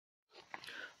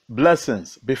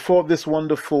Blessings. Before this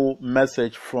wonderful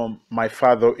message from my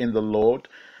father in the Lord,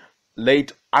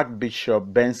 late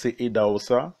Archbishop Benson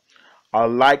Idahosa, I'd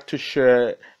like to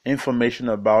share information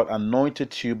about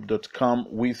AnointedTube.com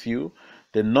with you,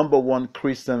 the #1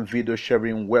 Christian video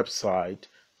sharing website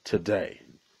today.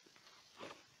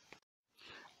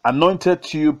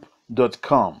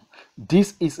 AnointedTube.com.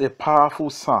 This is a powerful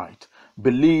site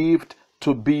believed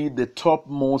to be the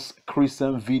topmost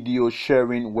Christian video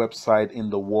sharing website in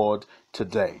the world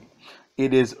today.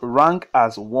 It is ranked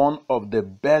as one of the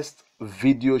best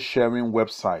video sharing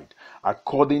websites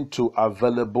according to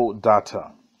available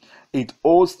data. It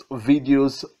hosts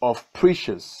videos of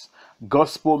preachers,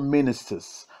 gospel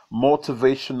ministers,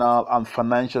 motivational and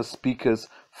financial speakers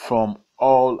from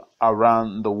all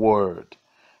around the world.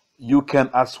 You can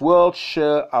as well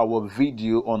share our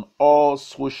video on all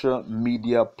social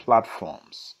media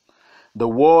platforms. The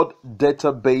world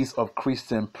database of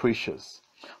Christian preachers,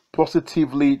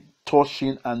 positively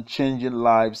touching and changing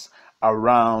lives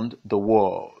around the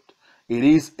world. It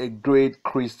is a great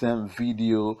Christian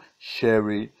video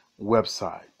sharing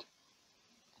website.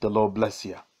 The Lord bless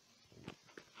you.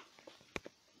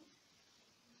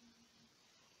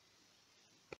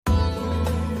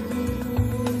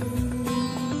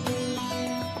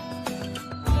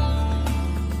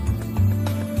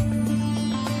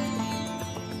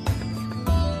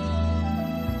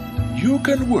 You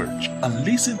can watch and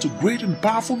listen to great and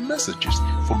powerful messages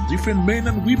from different men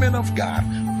and women of God,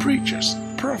 preachers,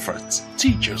 prophets,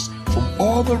 teachers from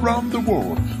all around the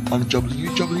world on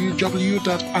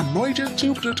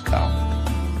www.anointedtube.com.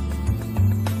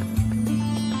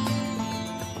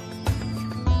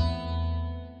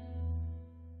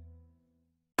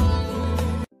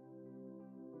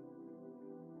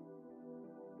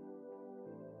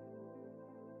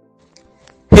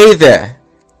 Hey there,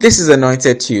 this is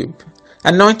Anointed Tube.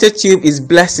 Anointed Tube is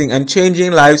blessing and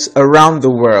changing lives around the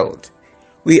world.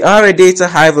 We are a data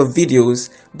hive of videos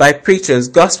by preachers,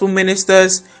 gospel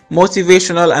ministers,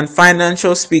 motivational and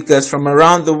financial speakers from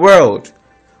around the world.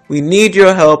 We need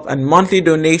your help and monthly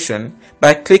donation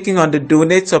by clicking on the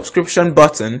donate subscription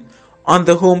button on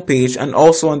the homepage and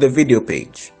also on the video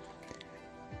page.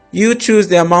 You choose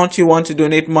the amount you want to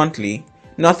donate monthly.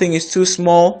 Nothing is too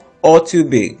small or too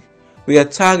big. We are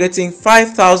targeting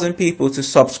 5,000 people to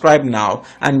subscribe now,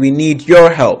 and we need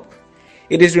your help.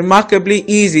 It is remarkably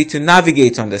easy to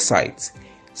navigate on the site.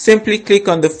 Simply click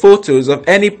on the photos of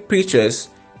any preachers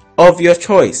of your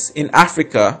choice in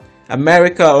Africa,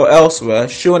 America or elsewhere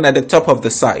shown at the top of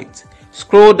the site.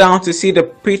 Scroll down to see the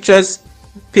preachers'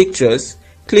 pictures.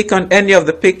 Click on any of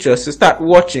the pictures to start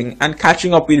watching and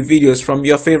catching up with videos from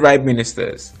your favorite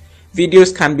ministers.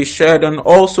 Videos can be shared on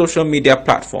all social media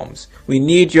platforms. We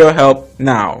need your help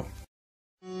now.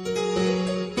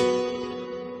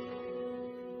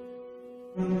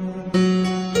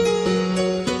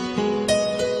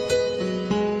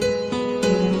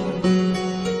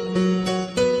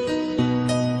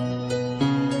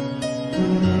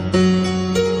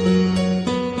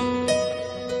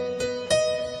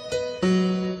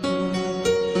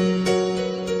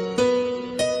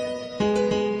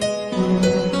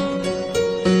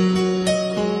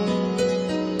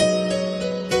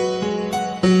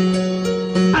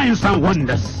 And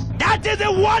wonders. That is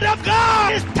the word of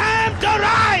God. It's time to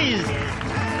rise.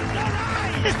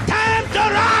 It's time to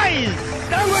rise.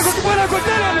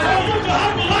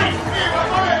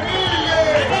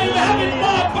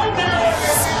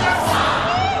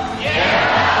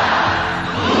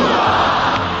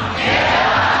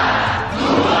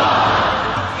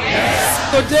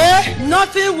 Today,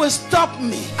 nothing will stop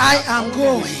me. I am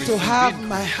going to have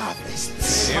my harvest.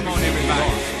 Come on,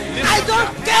 everybody. I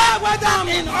don't care whether I'm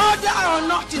in order or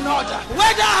not in order,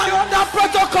 whether I'm under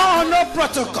protocol or no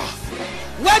protocol,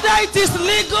 whether it is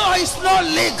legal or it's not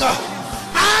legal.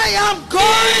 I am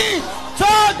going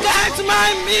to get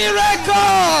my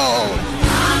miracle.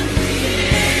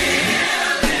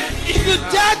 If you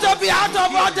dare to be out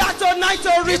of order tonight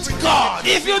to reach God,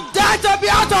 if you dare to be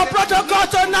out of protocol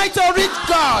tonight to reach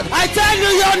God, I tell you,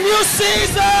 your new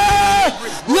season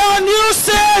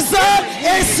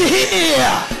is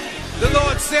here. The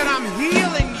Lord said, I'm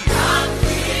healing you.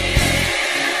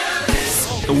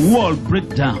 The world break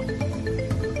down.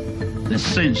 The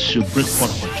saints should break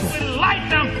forth for joy.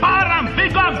 Light and power and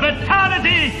vigor of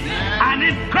vitality. And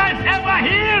if Christ ever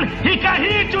healed, he can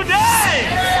heal today.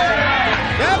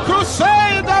 The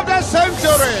crusade of the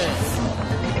century.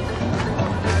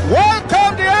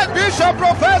 Welcome the Archbishop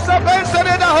Professor Benson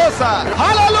Idahosa.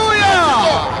 Hallelujah!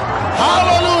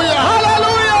 Hallelujah!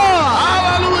 Hallelujah!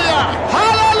 Hallelujah!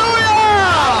 Hallelujah!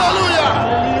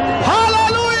 Hallelujah!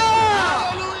 Hallelujah!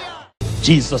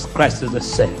 Jesus Christ is the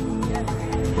same.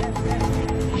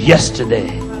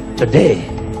 Yesterday, today,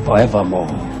 forevermore.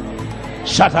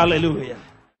 Shout hallelujah.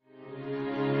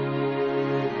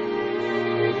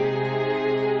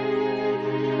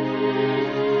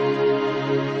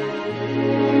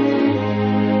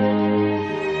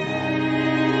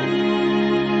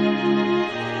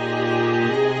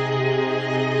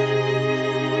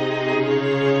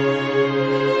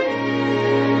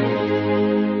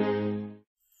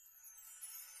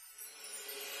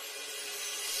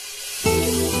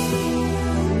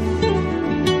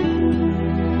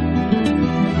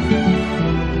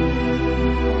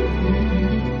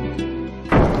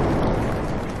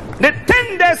 The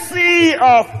tendency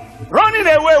of running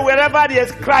away wherever there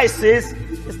is crisis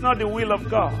is not the will of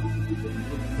God.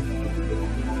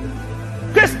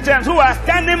 Christians who are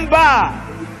standing by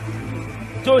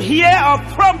to hear of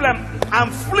problem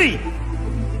and flee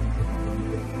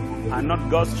are not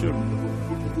God's children.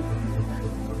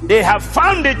 They have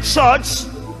found the church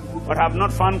but have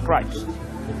not found Christ.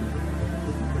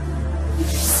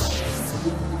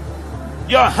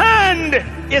 Your hand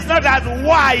is not as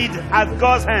wide as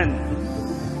God's hand.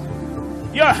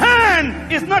 Your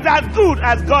hand is not as good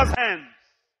as God's hand.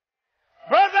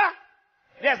 Brother,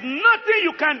 there's nothing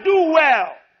you can do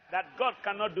well that God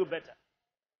cannot do better.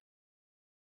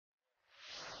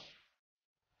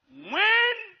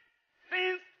 When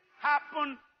things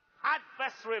happen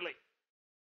adversarially,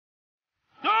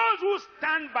 those who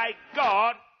stand by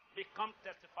God become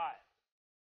testifiers.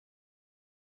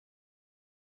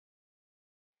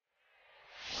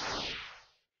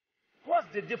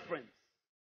 What's the difference?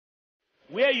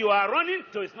 Where you are running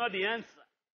to is not the answer.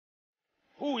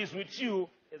 Who is with you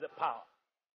is the power.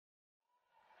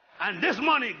 And this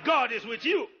morning, God is with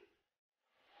you.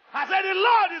 I said, the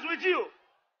Lord is with you.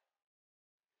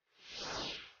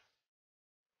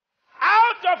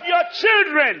 Out of your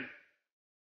children,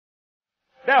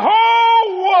 the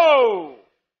whole world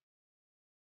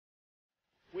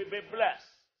will be blessed.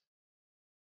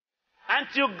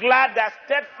 Aren't you glad that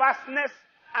steadfastness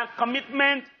and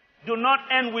commitment do not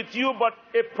end with you, but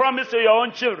a promise to your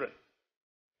own children?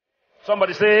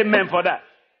 Somebody say amen for that.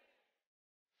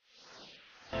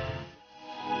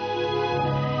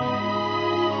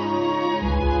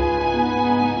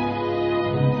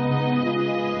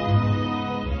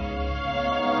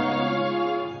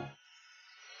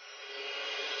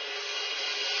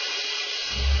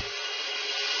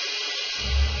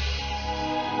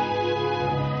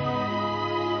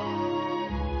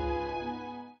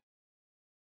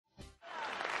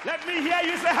 Let me hear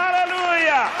you say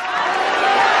hallelujah.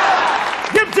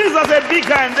 Hallelujah. Give Jesus a big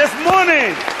hand this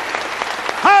morning.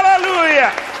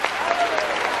 Hallelujah.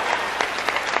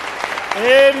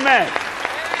 Amen.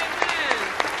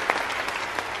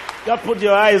 Just put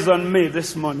your eyes on me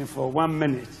this morning for 1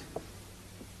 minute.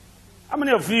 How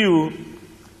many of you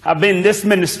have been in this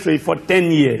ministry for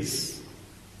 10 years?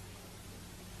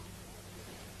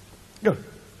 Good.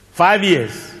 5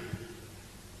 years.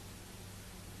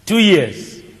 2 years.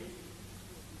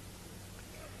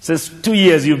 Since 2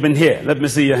 years you've been here. Let me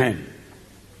see your hand.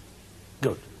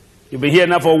 Good. You've been here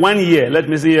now for 1 year. Let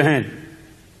me see your hand.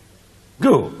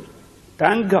 Good.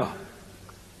 Thank God.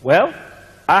 Well,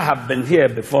 I have been here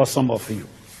before some of you.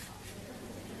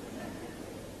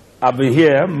 I've been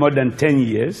here more than 10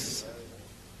 years.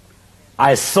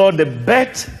 I saw the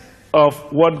birth of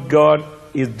what God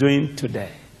is doing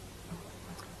today.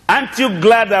 Aren't you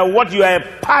glad that what you are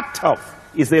a part of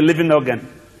is a living organ?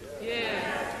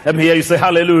 Let me hear you say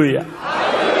hallelujah.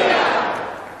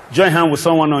 Hallelujah. Join hands with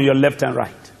someone on your left and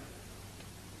right.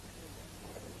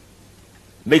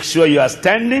 Make sure you are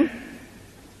standing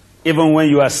even when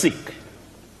you are sick.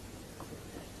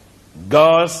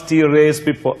 God still raises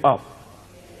people up.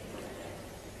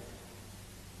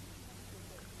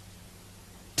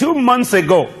 2 months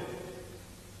ago,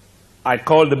 I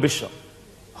called the bishop.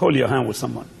 Hold your hand with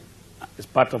someone. It's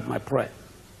part of my prayer.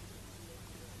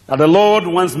 Now the Lord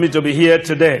wants me to be here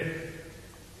today.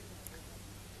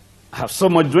 I have so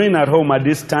much doing at home at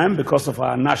this time because of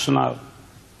our national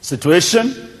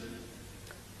situation.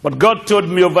 But God told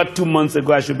me over 2 months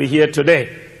ago I should be here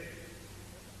today.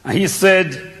 And he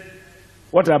said,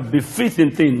 what a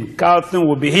befitting thing, Carlton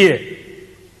will be here.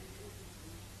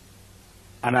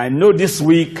 And I know this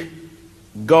week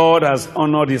God has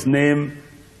honored his name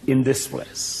in this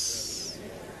place.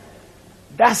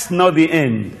 That's not the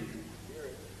end.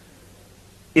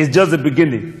 It's just the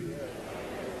beginning.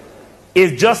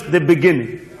 It's just the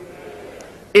beginning.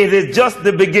 It is just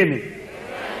the beginning.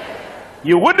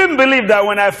 You wouldn't believe that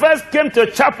when I first came to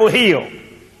Chapel Hill,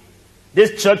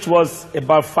 this church was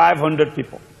about 500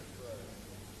 people.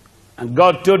 And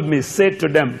God told me, say to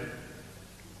them,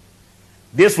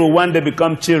 this will one day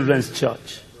become children's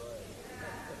church.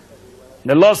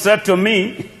 The Lord said to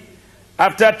me,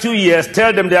 after 2 years,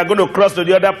 tell them they are going to cross to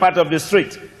the other part of the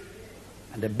street.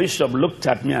 And the bishop looked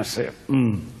at me and said,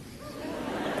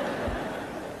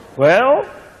 well,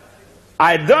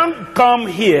 I don't come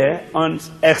here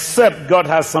except God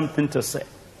has something to say.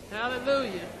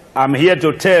 Hallelujah. I'm here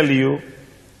to tell you,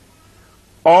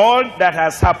 all that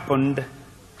has happened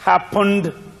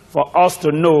for us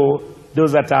to know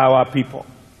those that are our people.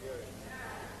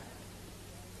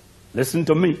 Listen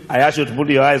to me. I ask you to put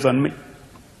your eyes on me.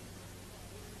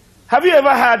 Have you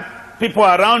ever had people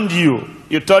around you,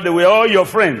 you thought they were all your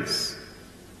friends,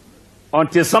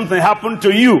 until something happened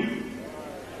to you?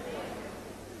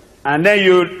 And then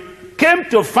you came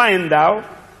to find out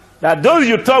that those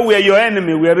you thought were your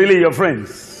enemy were really your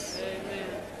friends. Amen.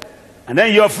 And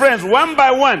then your friends, one by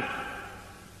one,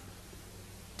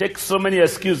 take so many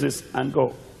excuses and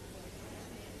go.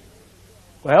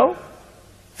 Well,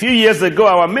 a few years ago,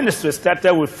 our ministry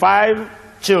started with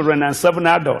 5 children and 7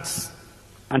 adults.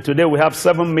 And today we have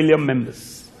 7 million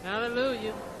members.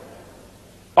 Hallelujah.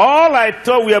 All I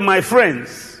thought were my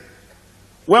friends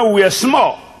when we were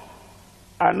small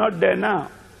are not there now.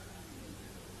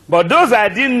 But those I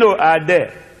didn't know are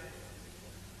there.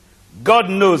 God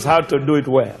knows how to do it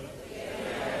well.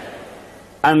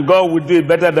 And God will do it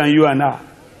better than you and I.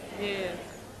 Yes.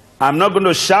 I'm not going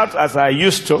to shout as I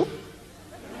used to.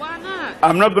 Why not?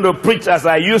 I'm not going to preach as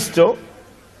I used to.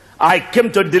 I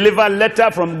came to deliver a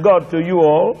letter from God to you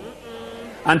all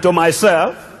and to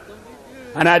myself.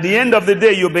 And at the end of the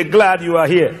day, you'll be glad you are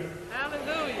here.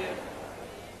 Hallelujah.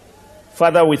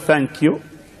 Father, we thank you.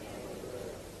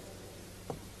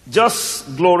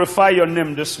 Just glorify your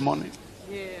name this morning.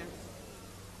 Yes.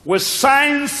 With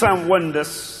signs and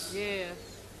wonders. Yes.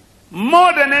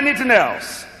 More than anything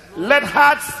else, let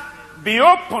hearts be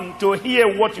open to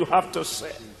hear what you have to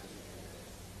say.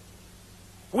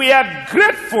 We are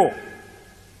grateful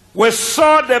we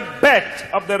saw the birth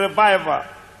of the revival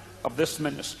of this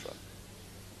ministry.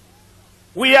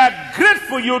 We are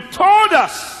grateful you told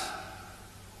us,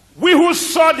 we who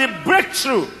saw the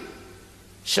breakthrough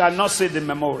shall not see the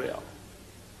memorial.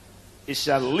 It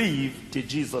shall live till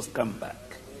Jesus come back.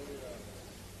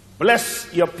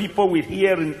 Bless your people with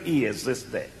hearing ears this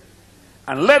day.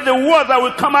 And let the word that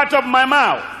will come out of my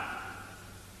mouth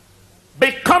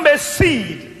become a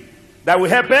seed that will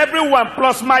help everyone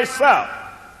plus myself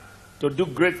to do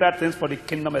greater things for the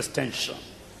kingdom extension.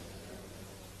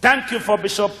 Thank you for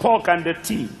Bishop Polk and the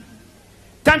team.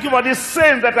 Thank you for the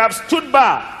saints that have stood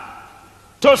by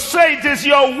to say it is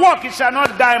your work, it shall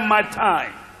not die in my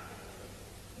time.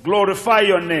 Glorify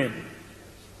your name.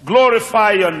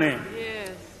 Glorify your name. Yes.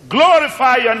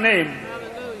 Glorify your name.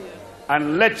 Hallelujah.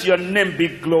 And let your name be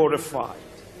glorified.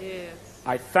 Yes.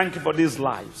 I thank you for these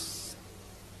lives.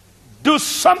 Do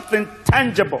something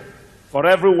tangible for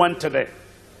everyone today.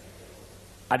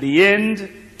 At the end,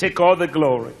 take all the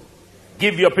glory.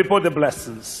 Give your people the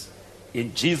blessings.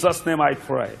 In Jesus' name I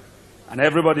pray. And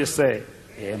everybody say,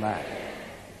 amen.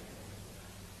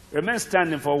 Remain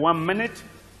standing for 1 minute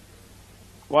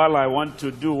while I want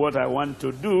to do what I want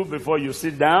to do before you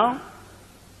sit down.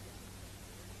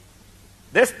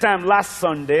 This time last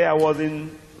Sunday, I was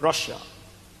in Russia.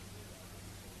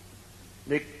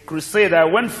 The crusade I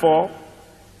went for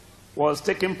was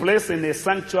taking place in a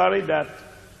sanctuary, that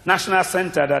national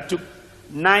center that took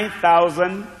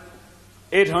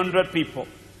 9,800 people.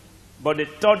 But the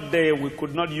third day, we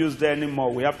could not use there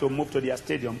anymore. We have to move to their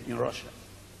stadium in Russia.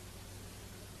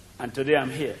 And today I'm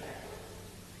here.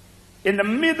 In the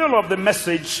middle of the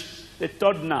message, the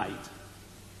third night,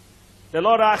 the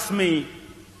Lord asked me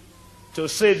to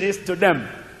say this to them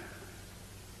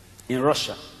in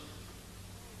Russia.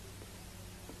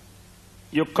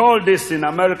 You call this in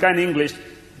American English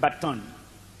baton.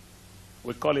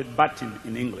 We call it baton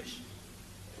in English.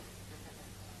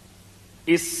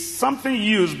 It's something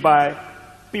used by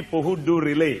people who do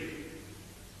relay.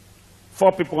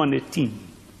 4 people on a team.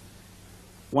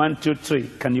 1, 2, 3.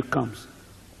 Can you come?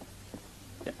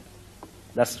 Yeah,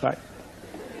 that's right.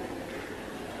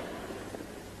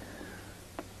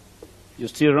 You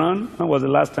still run? When was the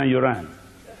last time you ran?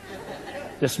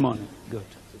 This morning. Good.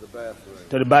 To the bathroom.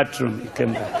 To the bathroom. You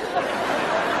came back.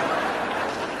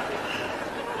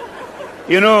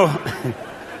 You know,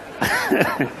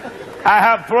 I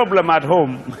have problem at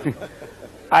home.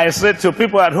 I said to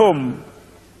people at home,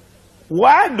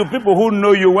 why do people who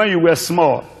know you when you were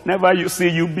small never you see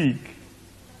you big?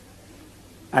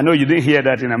 I know you didn't hear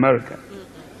that in America.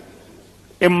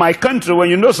 In my country, when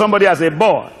you know somebody as a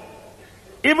boy,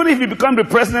 even if you become the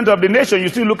president of the nation, you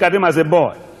still look at him as a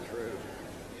boy.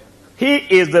 He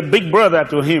is the big brother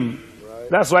to him.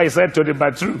 That's why he said to the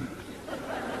bathroom.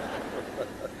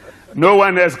 No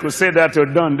one else could say that to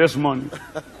Don this morning,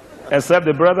 except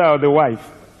the brother or the wife.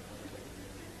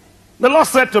 The Lord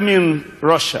said to me in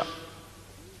Russia,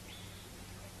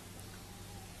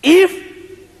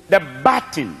 if the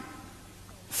baton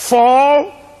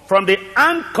fall from the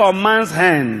anchor man's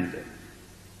hand,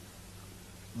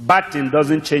 baton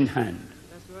doesn't change hand.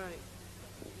 That's right.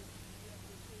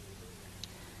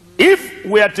 If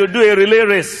we are to do a relay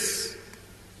race,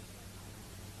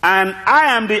 and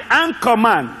I am the anchor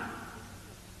man,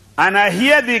 and I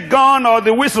hear the gun or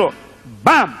the whistle,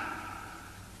 bam,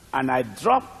 and I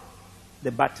drop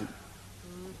the baton.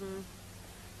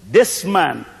 This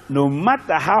man, no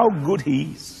matter how good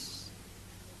he is,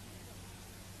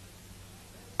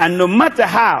 and no matter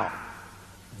how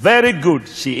very good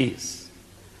she is,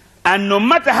 and no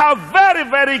matter how very,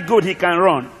 very good he can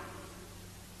run,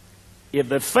 if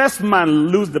the first man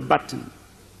loses the baton,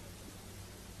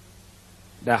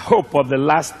 the hope of the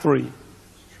last three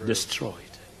destroyed.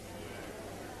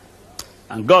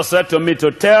 And God said to me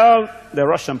to tell the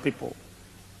Russian people,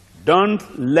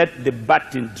 don't let the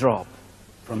baton drop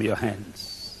from your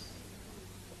hands.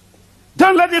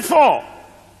 Don't let it fall.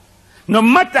 No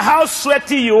matter how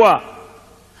sweaty you are,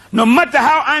 no matter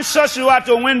how anxious you are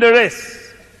to win the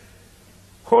race,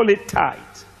 hold it tight.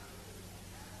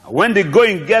 When the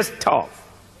going gets tough,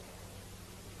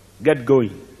 get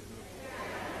going.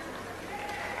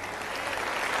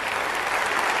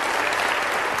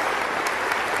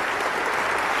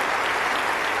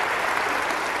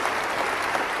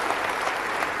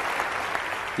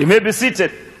 You may be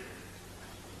seated.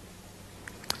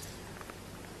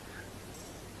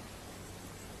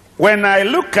 When I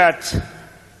look at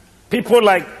people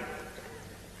like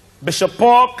Bishop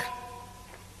Park,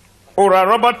 Oral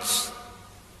Roberts,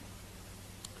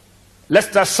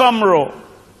 Lester Sumrall,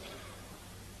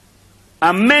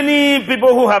 and many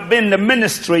people who have been in the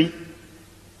ministry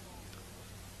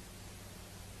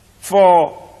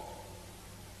for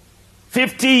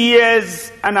 50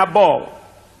 years and above,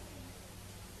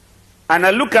 and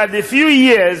I look at the few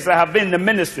years I have been in the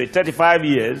ministry, 35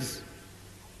 years,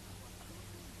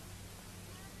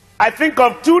 I think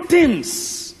of two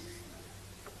things.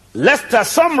 Lester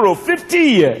Sumrall, 50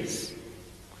 years,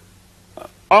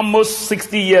 almost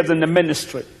 60 years in the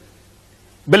ministry.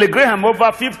 Billy Graham,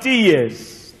 over 50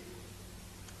 years.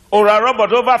 Oral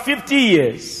Robert, over 50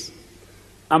 years.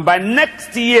 And by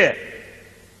next year,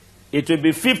 it will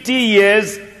be 50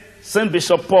 years since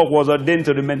Bishop Park was ordained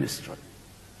to the ministry.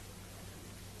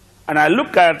 And I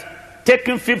look at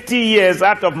taking 50 years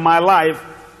out of my life,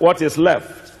 what is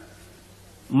left?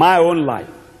 My own life.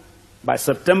 By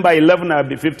September 11, I'll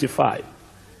be 55.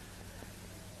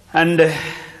 And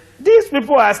these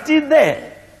people are still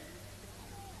there.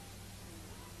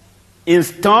 In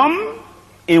storm,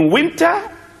 in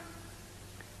winter,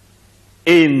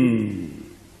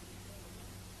 in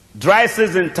dry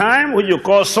season time, which you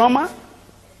call summer,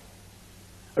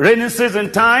 rainy season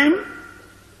time,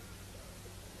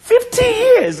 50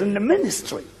 years in the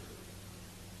ministry.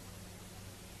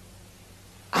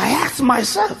 I asked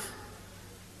myself,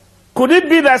 could it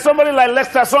be that somebody like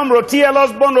Lester Sumrall, T.L.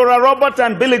 Osborne, Oral Robert,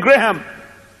 and Billy Graham,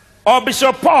 or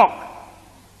Bishop Park,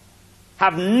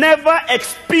 have never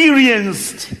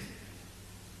experienced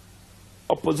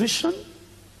opposition?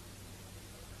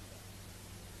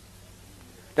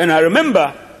 Then I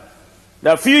remember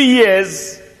that a few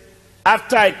years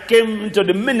after I came into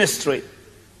the ministry,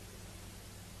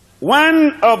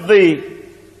 one of the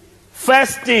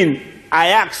first things I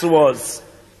asked was,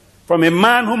 from a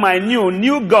man whom I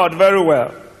knew God very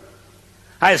well.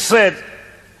 I said,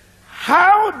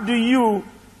 how do you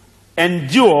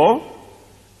endure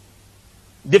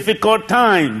difficult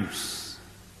times?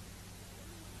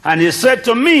 And he said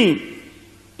to me,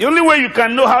 the only way you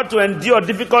can know how to endure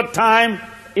difficult time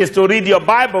is to read your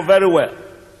Bible very well.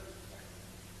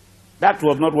 That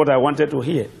was not what I wanted to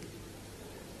hear.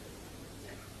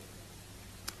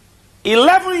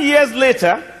 11 years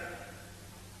later,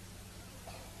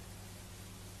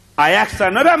 I asked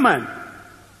another man,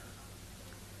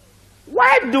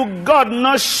 why do God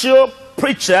not show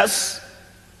preachers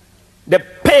the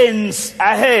pains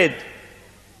ahead?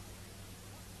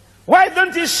 Why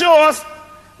don't he show us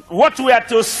what we are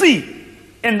to see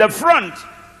in the front?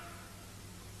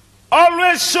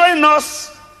 Always showing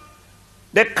us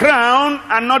the crown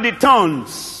and not the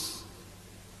thorns.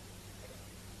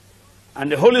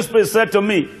 And the Holy Spirit said to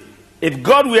me, if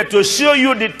God were to show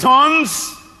you the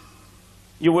thorns,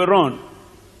 you will run.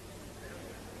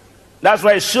 That's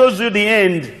why it shows you the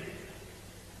end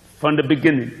from the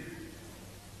beginning.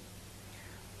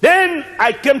 Then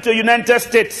I came to United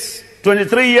States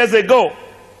 23 years ago,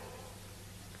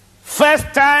 first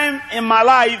time in my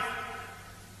life,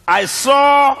 I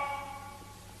saw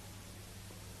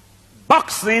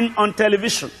boxing on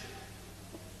television.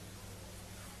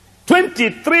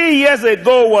 23 years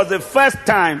ago was the first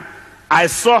time I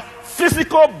saw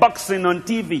physical boxing on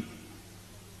TV.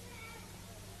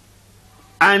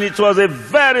 And it was a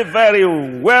very,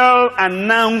 very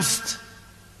well-announced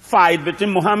fight between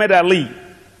Muhammad Ali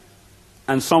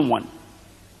and someone.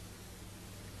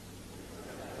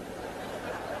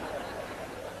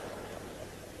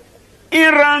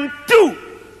 In round 2,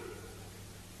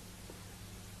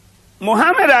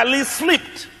 Muhammad Ali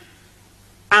slipped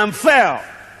and fell.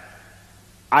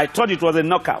 I thought it was a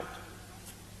knockout.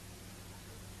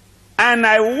 And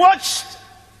I watched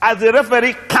as the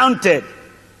referee counted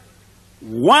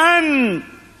 1,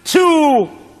 2,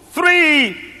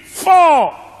 3,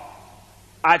 4.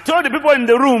 I told the people in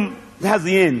the room, that's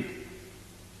the end.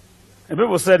 And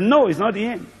people said, no, it's not the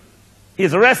end.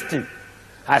 He's resting.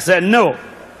 I said, no.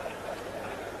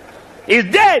 He's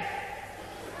dead.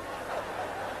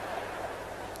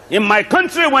 In my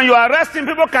country, when you are resting,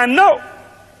 people can know.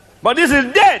 But this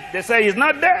is dead. They say he's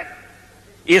not dead.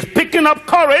 He's picking up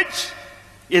courage.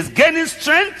 He's gaining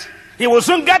strength. He will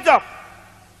soon get up.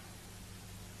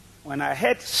 When I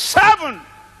heard 7,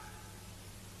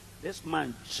 this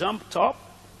man jumped up.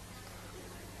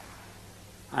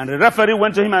 And the referee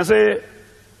went to him and said,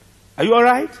 are you all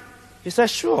right? He said,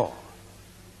 sure.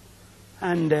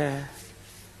 And the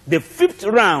 5th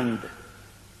round,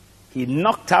 he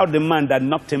knocked out the man that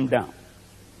knocked him down.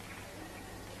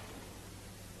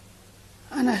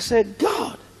 And I said,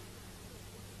 God,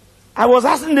 I was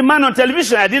asking the man on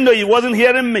television. I didn't know he wasn't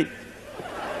hearing me.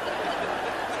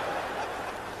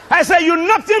 I said, you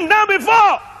knocked him down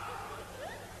before.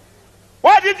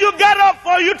 Why did you get up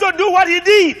for you to do what he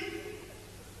did?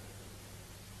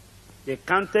 They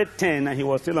counted 10 and he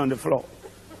was still on the floor.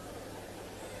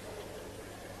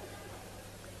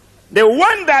 The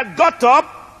one that got up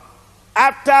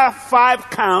after 5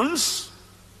 counts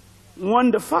won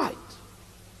the fight.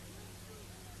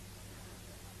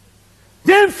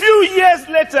 Then a few years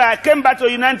later, I came back to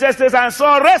the United States and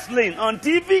saw wrestling on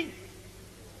TV.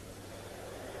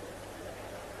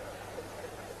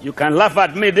 You can laugh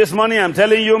at me this morning, I'm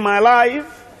telling you my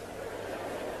life.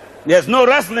 There's no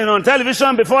wrestling on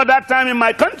television before that time in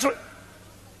my country.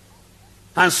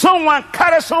 And someone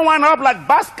carried someone up like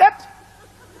basket,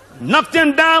 knocked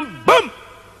him down, boom!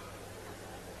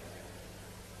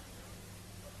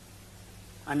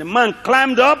 And the man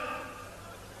climbed up,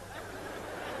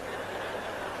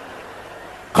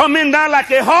 coming down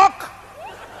like a hawk,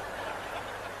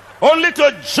 only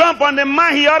to jump on the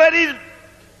man he already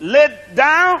laid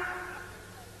down,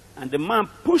 and the man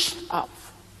pushed up.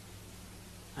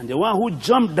 And the one who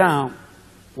jumped down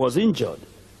was injured.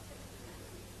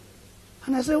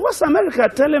 And I said, what's America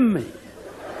telling me?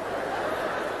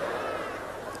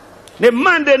 The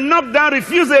man they knocked down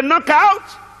refused a knockout,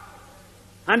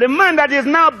 and the man that is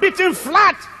now beaten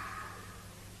flat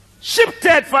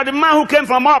shifted for the man who came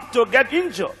from up to get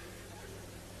injured.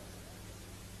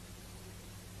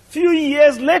 Few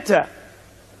years later,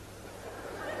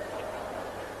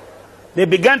 they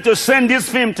began to send this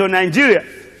film to Nigeria.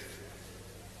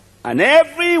 And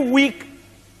every week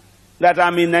that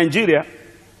I'm in Nigeria,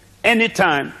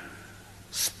 anytime,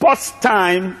 sports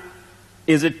time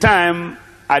is a time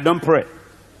I don't pray.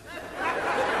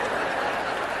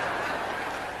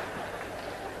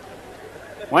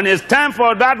 When it's time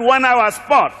for that 1 hour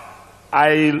sport,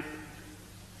 I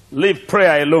leave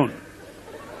prayer alone.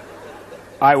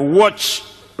 I watch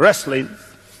wrestling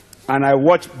and I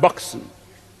watch boxing.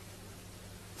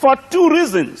 For 2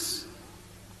 reasons.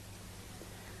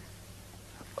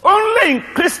 Only in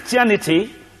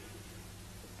Christianity,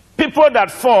 people that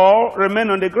fall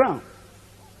remain on the ground.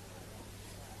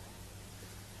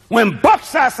 When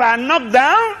boxers are knocked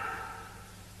down,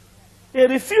 they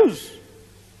refuse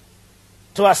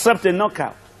to accept a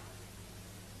knockout.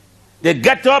 They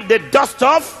get up, they dust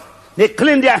off, they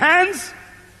clean their hands.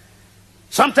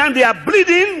 Sometimes they are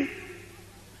bleeding.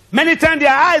 Many times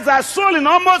their eyes are swollen,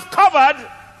 almost covered.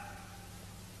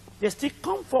 They still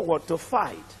come forward to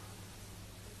fight.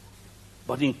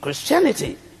 But in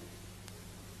Christianity,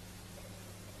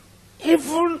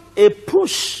 even a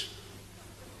push,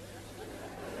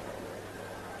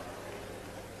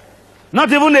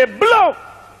 not even a blow,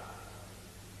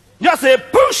 just a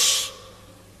push,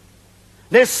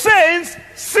 the saints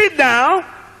sit down.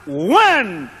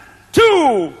 1,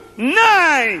 2,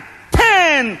 9,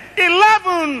 10,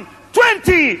 11,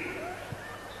 20.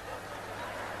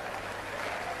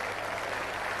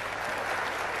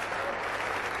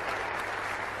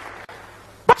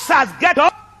 Boxers get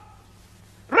up.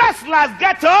 Wrestlers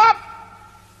get up.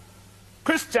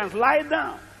 Christians lie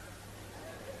down.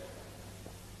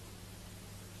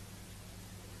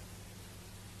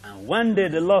 And one day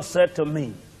the Lord said to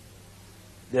me,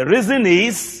 the reason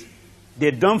is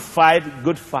they don't fight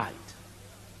good fight.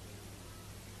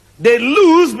 They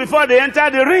lose before they enter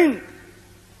the ring.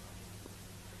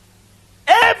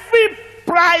 Every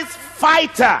prize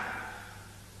fighter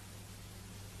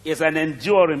is an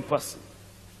enduring person.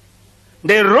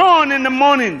 They run in the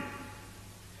morning.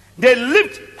 They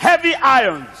lift heavy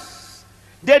irons.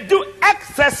 They do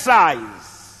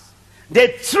exercise. They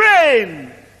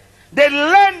train. They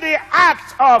learn the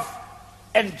act of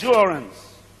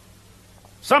endurance.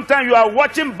 Sometimes you are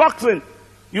watching boxing.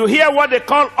 You hear what they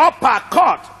call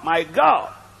uppercut. My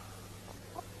God.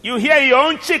 You hear your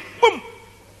own cheek. Boom.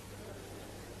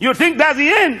 You think that's the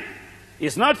end.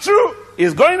 It's not true.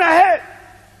 It's going ahead.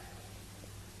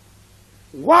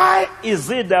 Why is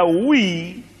it that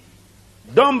we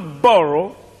don't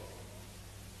borrow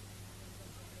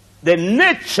the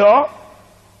nature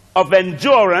of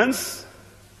endurance,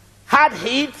 hard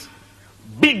hit,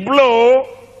 big blow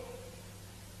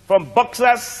from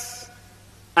boxers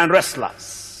and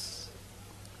wrestlers?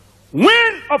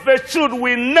 When of a truth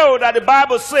we know that the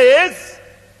Bible says,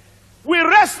 we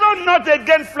wrestle not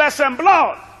against flesh and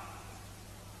blood,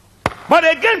 but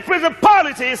against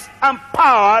principalities and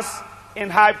powers in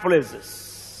high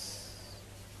places.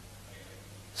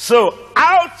 So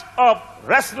out of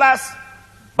wrestlers,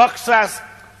 boxers,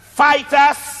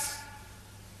 fighters,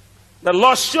 the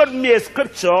Lord showed me a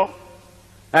scripture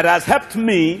that has helped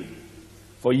me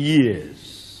for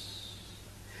years.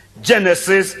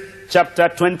 Genesis chapter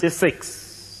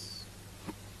 26.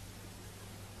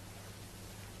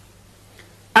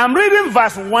 I'm reading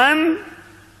verse 1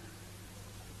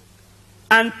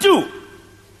 and 2.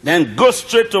 Then go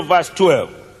straight to verse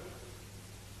 12.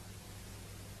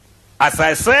 As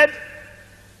I said,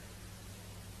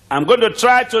 I'm going to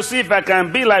try to see if I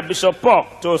can be like Bishop Paul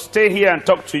to stay here and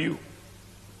talk to you.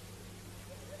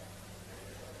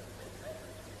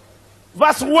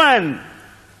 Verse 1.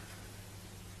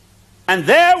 And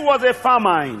there was a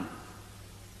famine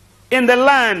in the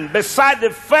land beside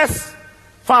the first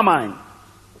famine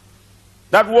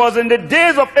that was in the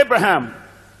days of Abraham.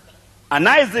 And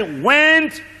Isaac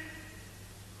went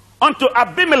unto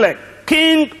Abimelech,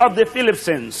 king of the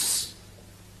Philistines,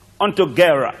 unto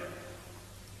Gerar.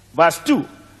 Verse 2.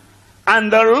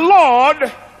 And the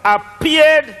Lord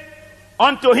appeared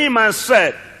unto him and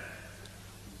said,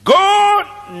 Go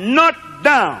not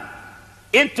down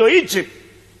into Egypt,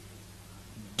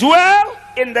 dwell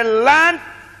in the land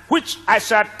which I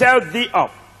shall tell thee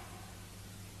of.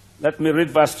 Let me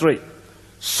read verse 3.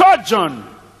 Sojourn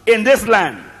in this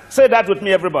land. Say that with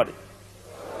me, everybody.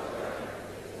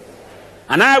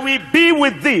 And I will be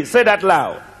with thee. Say that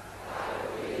loud.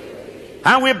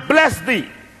 And will bless thee.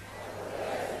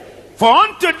 For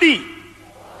unto thee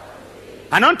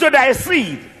and unto thy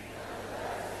seed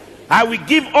I will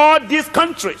give all these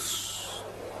countries,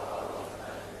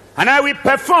 and I will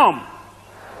perform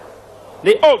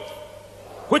the oath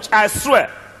which I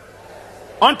swear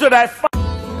unto thy father.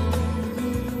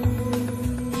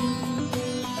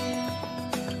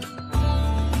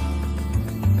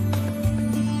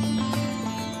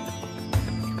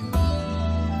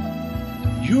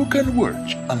 You can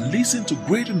watch and listen to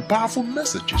great and powerful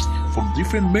messages from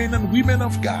different men and women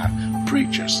of God,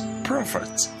 preachers,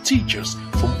 prophets, teachers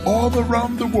from all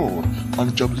around the world on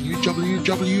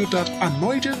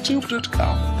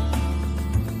www.anointedtube.com.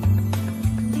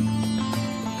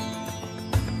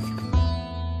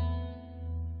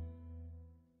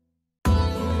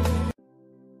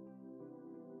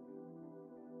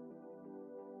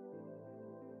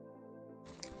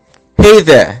 Hey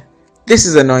there, this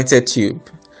is Anointed Tube.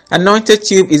 Anointed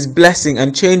Tube is blessing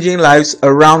and changing lives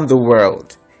around the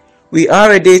world. We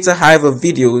are a data hive of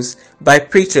videos by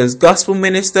preachers, gospel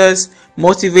ministers,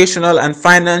 motivational and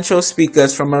financial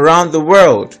speakers from around the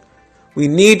world. We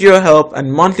need your help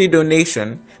and monthly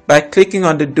donation by clicking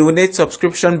on the donate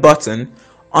subscription button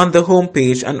on the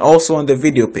homepage and also on the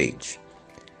video page.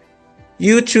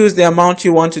 You choose the amount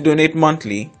you want to donate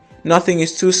monthly. Nothing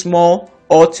is too small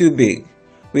or too big.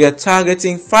 We are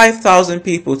targeting 5,000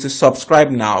 people to subscribe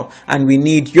now, and we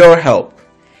need your help.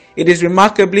 It is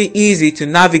remarkably easy to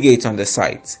navigate on the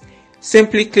site.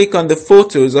 Simply click on the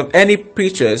photos of any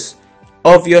preachers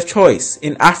of your choice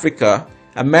in Africa,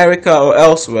 America or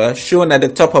elsewhere shown at the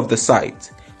top of the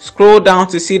site. Scroll down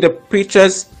to see the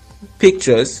preachers'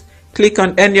 pictures. Click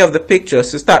on any of the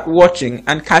pictures to start watching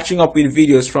and catching up with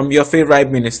videos from your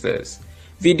favorite ministers.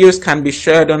 Videos can be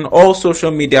shared on all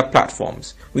social media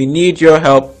platforms. We need your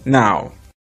help now.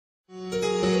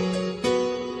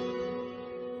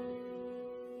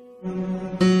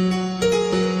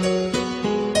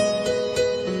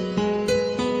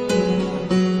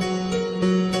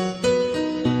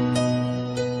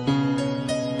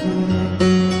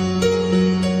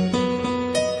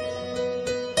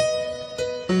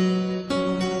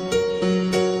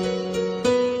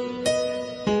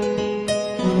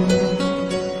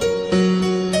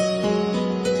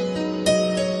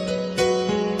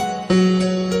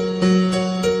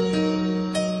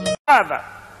 Father.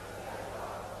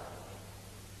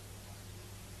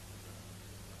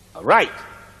 All right,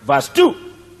 verse 2.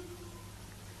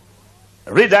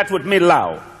 Read that with me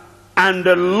loud. And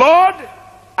the Lord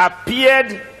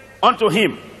appeared unto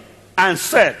him and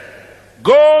said,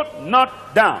 Go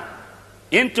not down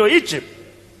into Egypt,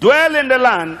 dwell in the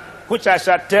land which I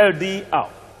shall tell thee of.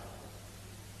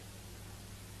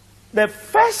 The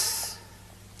first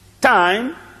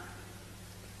time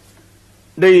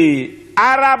the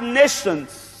Arab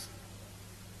nations,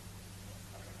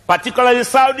 particularly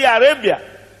Saudi Arabia,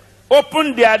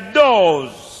 opened their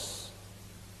doors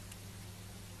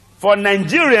for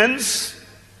Nigerians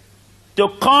to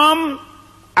come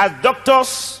as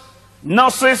doctors,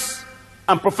 nurses,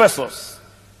 and professors.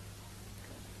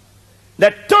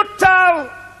 The total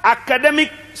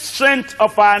academic strength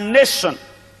of our nation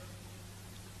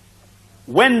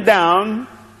went down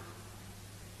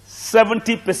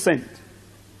 70%.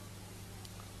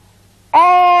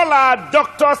 All our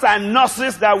doctors and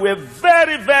nurses that were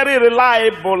very, very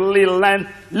reliably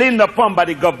leaned upon by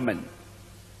the government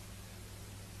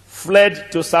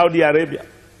fled to Saudi Arabia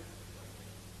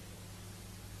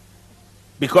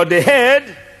because they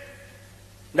heard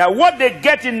that what they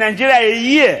get in Nigeria a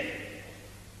year,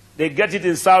 they get it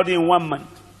in Saudi in 1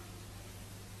 month.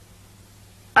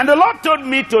 And the Lord told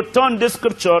me to turn this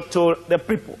scripture to the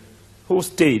people who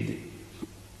stayed.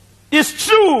 It's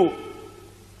true,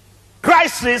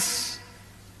 crisis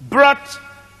brought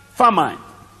famine.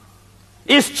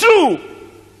 It's true,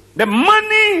 the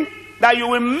money that you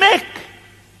will make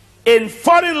in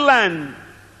foreign land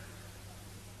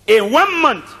in 1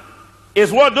 month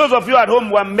is what those of you at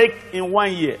home will make in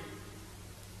 1 year.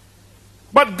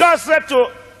 But God said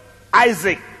to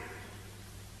Isaac,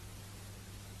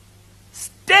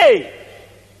 stay,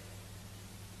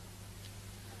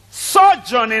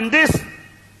 sojourn in this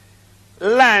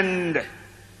land.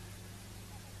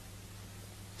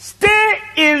 Stay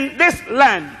in this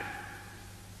land,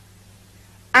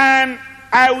 and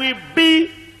I will be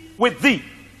with thee.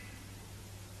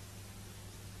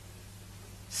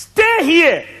 Stay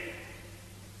here.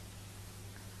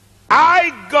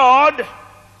 I, God,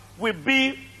 will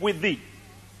be with thee.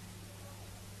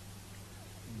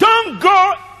 Don't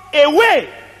go away.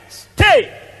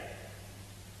 Stay.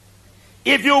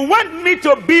 If you want me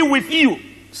to be with you,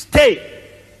 stay.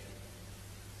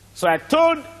 So I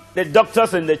told the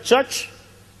doctors in the church,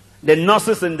 the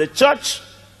nurses in the church,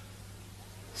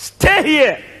 stay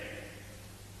here.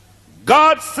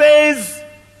 God says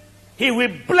he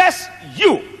will bless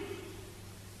you.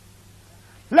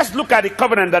 Let's look at the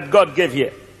covenant that God gave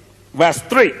here. Verse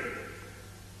 3.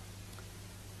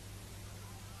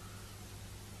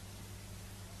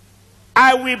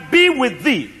 I will be with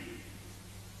thee.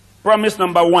 Promise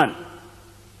number 1.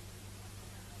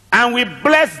 And will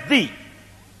bless thee.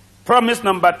 Promise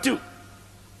number 2.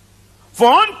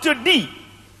 For unto thee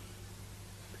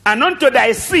and unto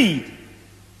thy seed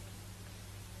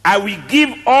I will give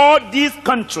all these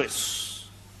countries,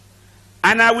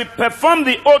 and I will perform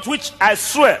the oath which I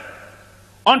swear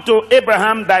unto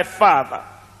Abraham thy father.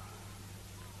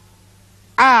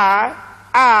 I,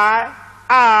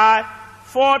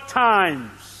 4 times.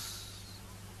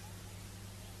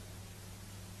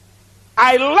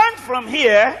 I learned from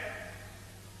here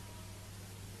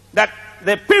that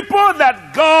the people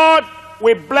that God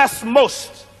will bless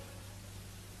most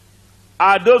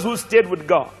are those who stayed with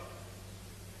God.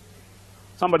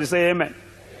 Somebody say amen.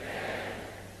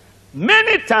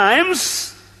 Many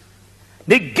times,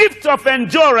 the gift of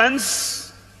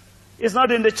endurance is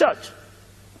not in the church.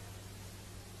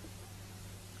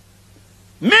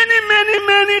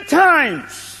 Many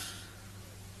times,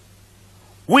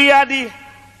 we are the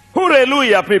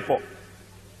hallelujah people.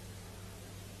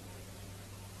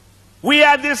 We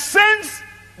are the saints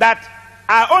that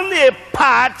are only a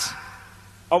part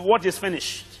of what is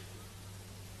finished.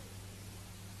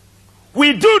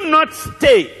 We do not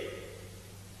stay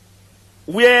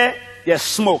where there's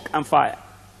smoke and fire.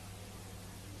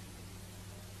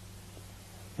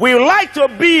 We like to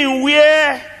be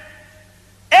where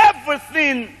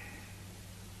everything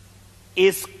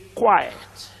is quiet.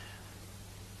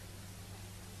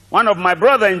 One of my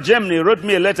brothers in Germany wrote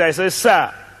me a letter. I said,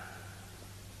 sir,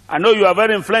 I know you are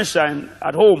very influential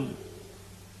at home.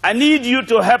 I need you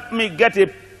to help me get a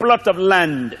plot of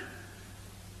land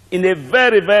in a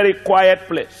very, very quiet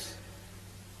place.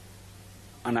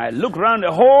 And I looked around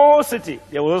the whole city.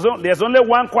 There's only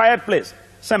one quiet place,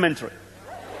 cemetery.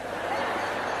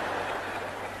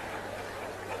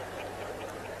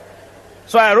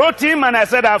 So I wrote him and I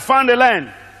said, I found the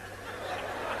land.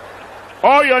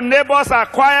 All your neighbors are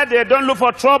quiet. They don't look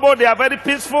for trouble. They are very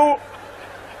peaceful.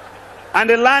 And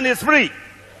the land is free.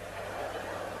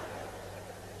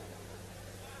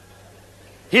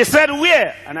 He said,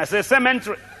 where? And I said,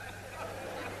 cemetery.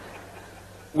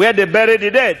 Where they bury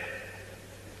the dead.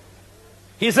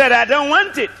 He said, I don't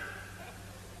want it.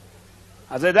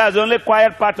 I said, that's the only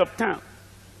quiet part of town.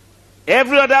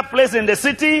 Every other place in the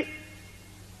city,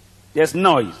 there's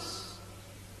noise.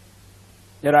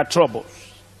 There are troubles.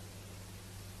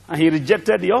 And he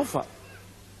rejected the offer.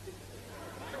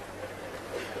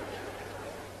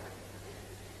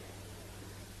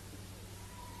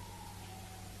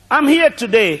 I'm here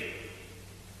today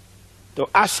to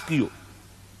ask you,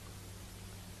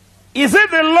 is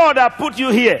it the Lord that put you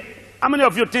here? How many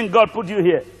of you think God put you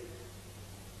here?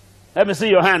 Let me see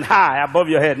your hand high above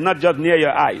your head, not just near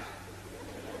your eyes.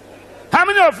 How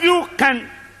many of you can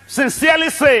sincerely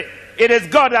say, it is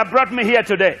God that brought me here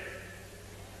today?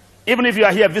 Even if you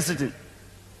are here visiting.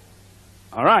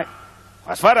 All right.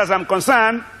 As far as I'm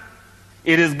concerned,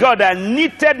 it is God that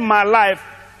knitted my life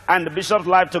and the bishop's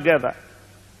life together.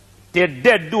 Till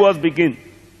death do us begin.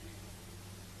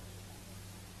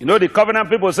 You know, the covenant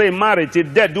people say marriage, till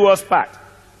death do us part.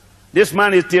 This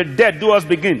man is till death do us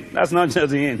begin. That's not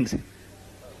just the end.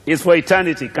 It's for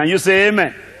eternity. Can you say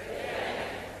amen?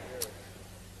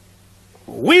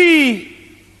 Amen. We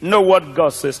know what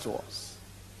God says to us.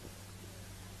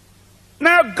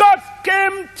 Now, God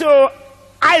came to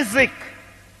Isaac.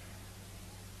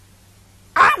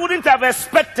 I wouldn't have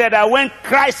expected that when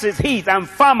crisis hit and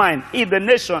famine hit the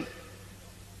nation,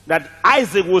 that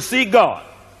Isaac will see God.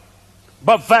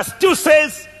 But verse 2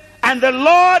 says, and the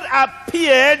Lord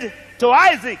appeared to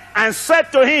Isaac and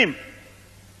said to him,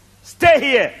 stay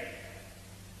here.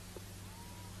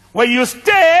 When you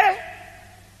stay,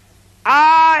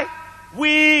 I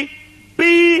will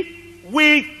be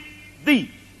with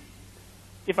thee.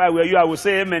 If I were you, I would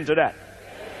say amen to that.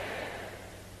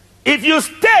 If you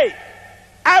stay,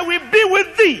 I will be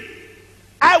with thee.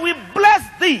 I will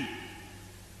bless thee.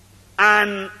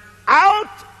 And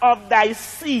out of thy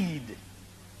seed.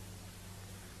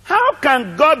 How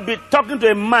can God be talking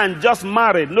to a man just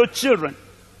married, no children?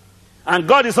 And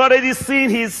God is already seeing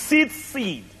his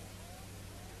seed.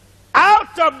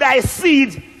 Out of thy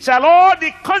seed shall all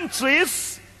the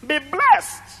countries be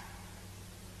blessed.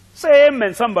 Say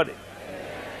amen, somebody.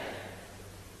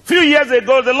 A few years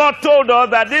ago, the Lord told us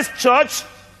that this church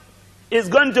is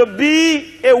going to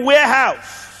be a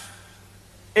warehouse,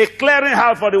 a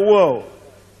clearinghouse for the world.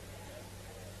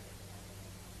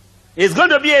 It's going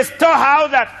to be a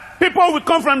storehouse that people will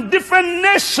come from different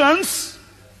nations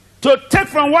to take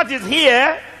from what is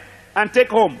here and take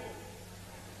home.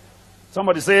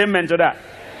 Somebody say amen to that.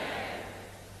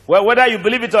 Well, whether you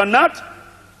believe it or not,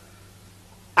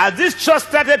 as this church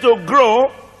started to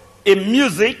grow in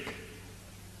music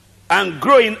and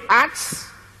grow in arts,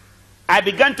 I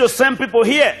began to send people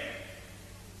here.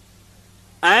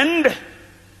 And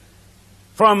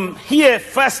from here,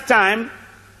 first time,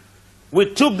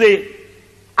 we took the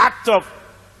act of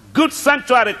Good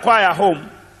Sanctuary Choir home.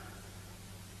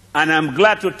 And I'm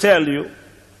glad to tell you,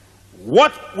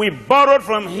 what we borrowed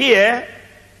from here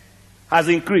has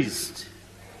increased.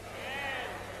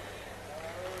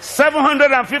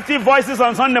 750 voices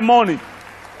on Sunday morning.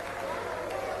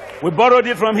 We borrowed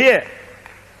it from here.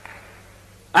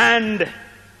 And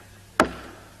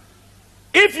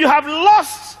if you have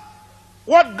lost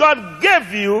what God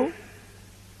gave you,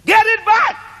 get it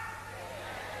back.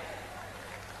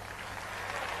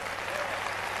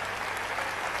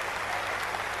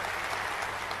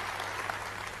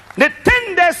 The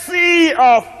tendency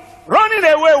of running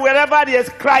away wherever there is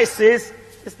crisis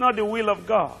is not the will of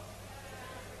God.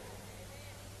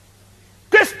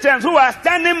 Christians who are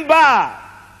standing by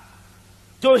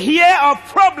to hear of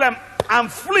problem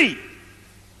and flee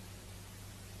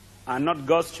are not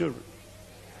God's children.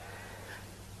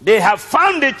 They have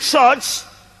found the church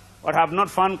but have not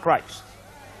found Christ.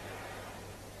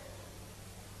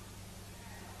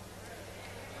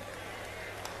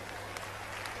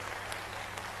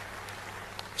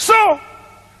 So,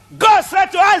 God said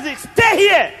to Isaac, stay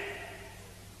here.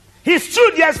 It's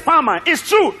true there's famine. It's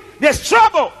true there's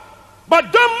trouble.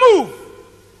 but don't move.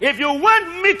 If you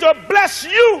want me to bless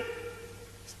you,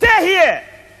 stay here.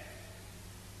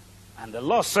 And the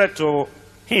Lord said to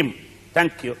him,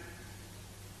 thank you.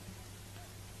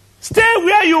 Stay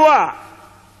where you are.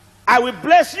 I will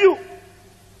bless you.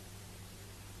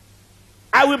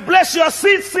 I will bless your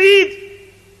seed.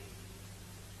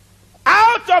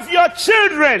 Out of your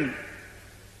children,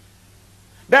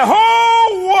 the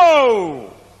whole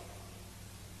world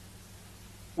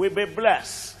will be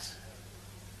blessed.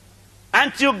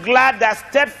 Aren't you glad that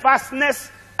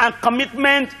steadfastness and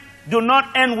commitment do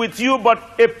not end with you,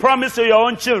 but a promise to your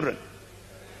own children?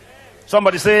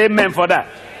 Somebody say amen for that.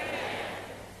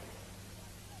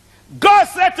 God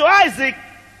said to Isaac,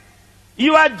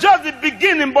 you are just the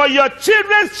beginning, but your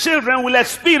children's children will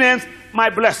experience my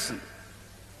blessing.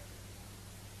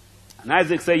 And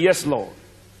Isaac said, yes, Lord.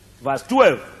 Verse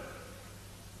 12.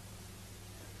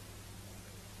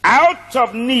 Out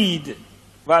of need,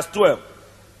 verse 12.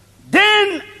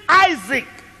 Then Isaac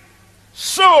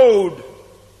sowed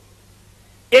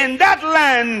in that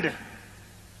land,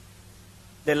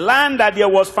 the land that there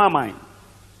was famine,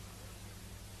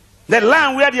 the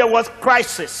land where there was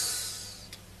crisis,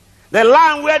 the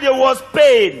land where there was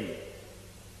pain,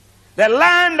 the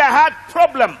land that had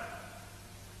problem.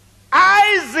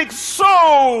 Isaac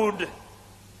sowed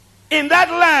in that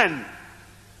land.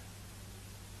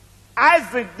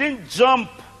 Isaac didn't jump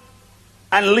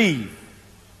and leave.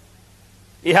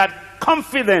 He had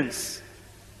confidence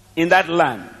in that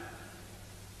land.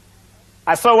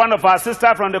 I saw one of our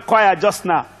sisters from the choir just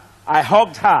now. I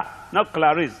hugged her, not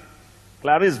Clarice.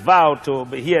 Clarice vowed to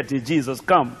be here till Jesus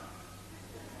come.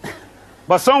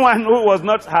 But someone who was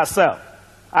not herself,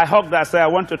 I hugged her and said, I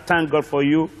want to thank God for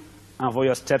you and for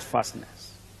your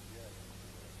steadfastness.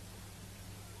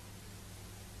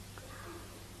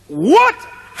 What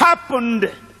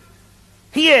happened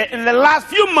here in the last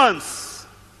few months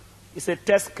is a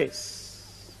test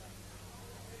case.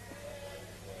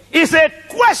 It's a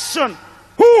question,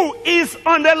 who is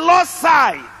on the Lord's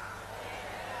side?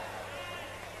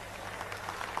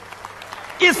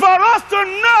 It's for us to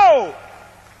know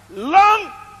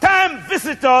long-time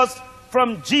visitors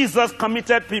from Jesus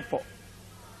committed people.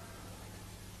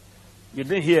 You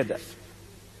didn't hear that.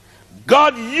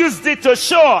 God used it to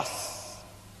show us.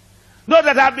 Not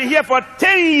that I've been here for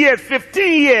 10 years,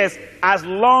 15 years as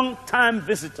long-time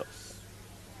visitors.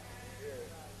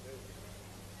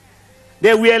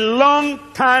 They were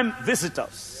long-time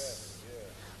visitors.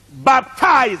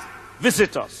 Baptized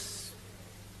visitors.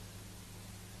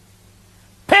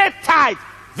 Paid tithe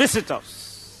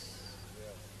visitors.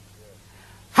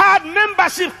 Had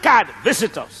membership card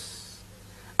visitors.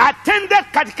 Attended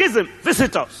catechism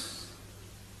visitors.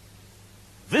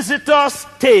 Visitors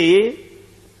stay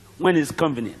when it's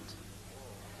convenient.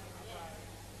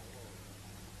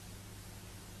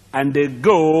 And they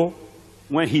go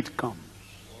when heat comes.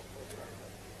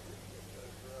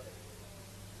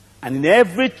 And in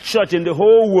every church in the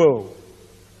whole world,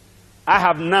 I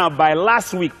have now, by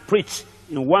last week, preached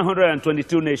in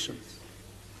 122 nations.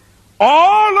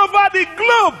 All over the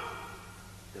globe,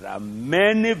 there are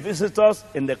many visitors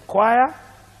in the choir,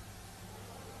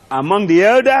 among the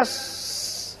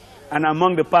elders, and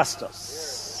among the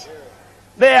pastors.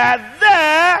 They are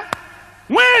there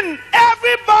when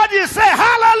everybody say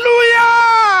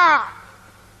hallelujah.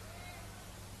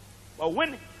 But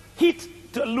when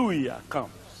hallelujah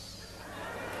comes,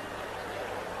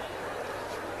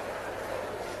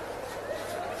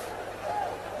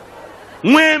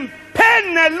 when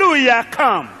penalluia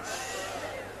comes,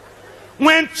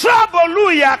 when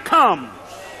troubleluia comes,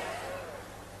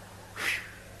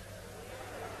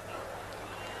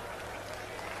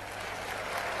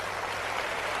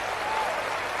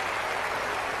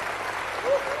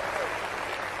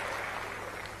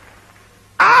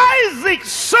 Isaac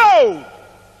sowed.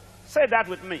 Say that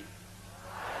with me.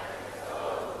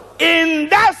 In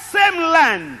that same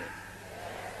land,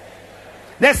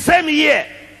 the same year.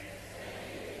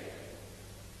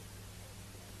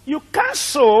 You can't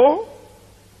sow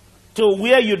to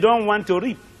where you don't want to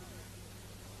reap.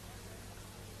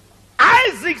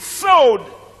 Isaac sowed.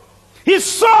 He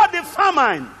saw the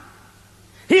famine.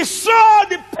 He saw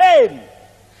the pain.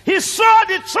 He saw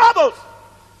the troubles.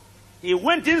 He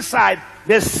went inside.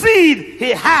 The seed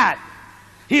he had,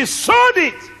 he sowed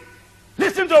it.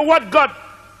 Listen to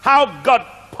how God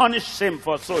punished him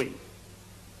for sowing.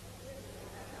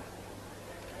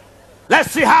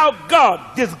 Let's see how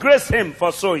God disgraced him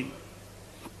for sowing.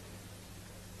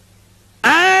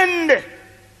 And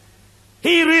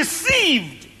he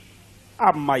received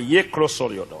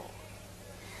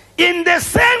in the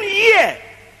same year,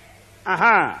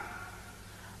 an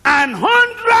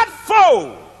 100-fold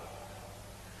hundredfold.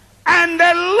 And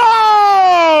the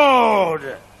Lord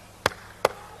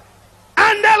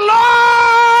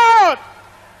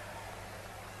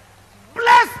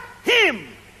bless him.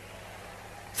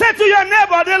 Say to your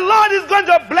neighbor, the Lord is going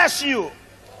to bless you.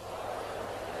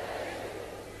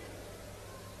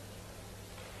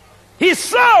 He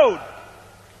sowed,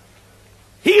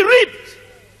 he reaped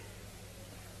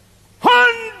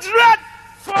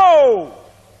hundredfold.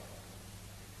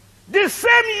 The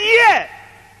same year.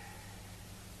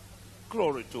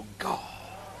 Glory to God.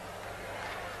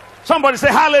 Somebody say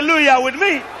hallelujah with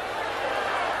me.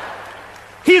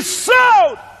 He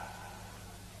sowed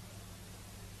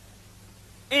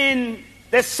in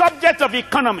the subject of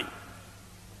economy.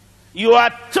 You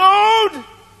are told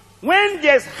when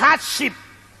there's hardship,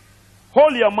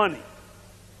 hold your money.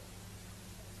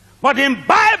 But in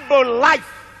Bible life,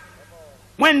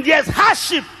 when there's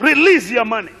hardship, release your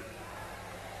money.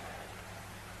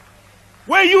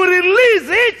 When you release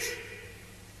it,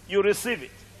 you receive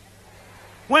it.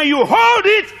 When you hold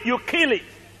it, you kill it.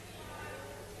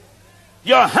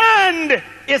 Your hand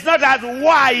is not as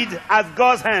wide as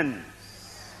God's hands.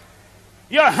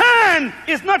 Your hand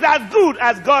is not as good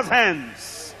as God's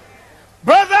hands.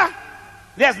 Brother,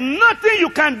 there's nothing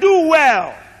you can do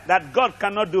well that God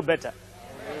cannot do better.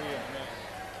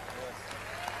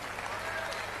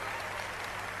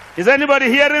 Is anybody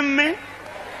hearing me?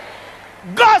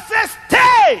 God says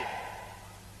stay.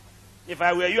 If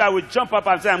I were you, I would jump up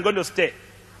and say, I'm going to stay.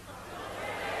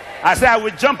 I say, I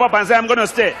would jump up and say, I'm going to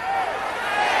stay.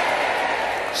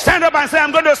 Stand up and say,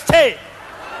 I'm going to stay.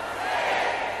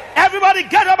 Everybody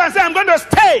get up and say, I'm going to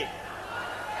stay.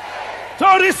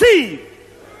 To receive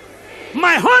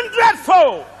my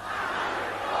hundredfold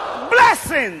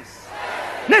blessings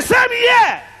the same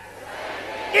year.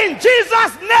 In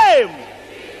Jesus' name.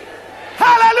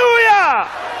 Hallelujah.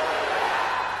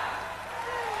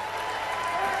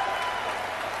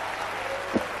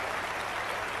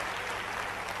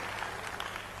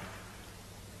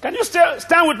 Can you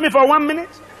stand with me for 1 minute?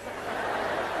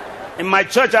 In my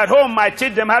church at home, I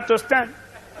teach them how to stand.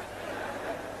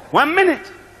 1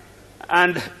 minute.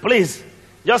 And please,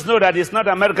 just know that it's not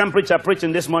an American preacher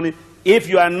preaching this morning. If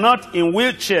you are not in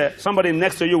wheelchair, somebody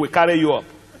next to you will carry you up.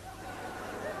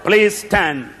 Please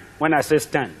stand when I say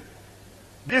stand.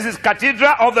 This is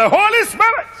Cathedral of the Holy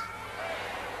Spirit.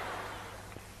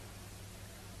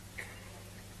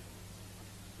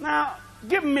 Now,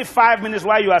 give me 5 minutes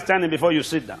while you are standing before you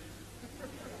sit down.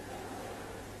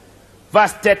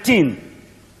 Verse 13.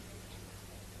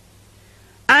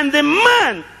 And the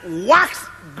man waxed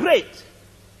great.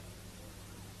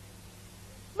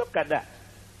 Look at that.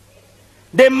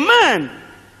 The man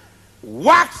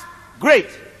waxed great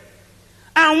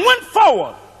and went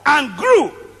forward and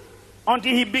grew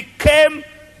until he became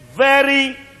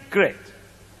very great.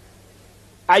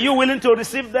 Are you willing to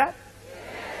receive that?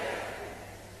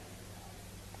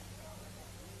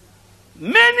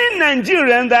 Many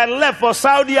Nigerians that left for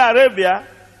Saudi Arabia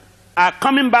are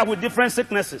coming back with different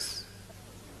sicknesses.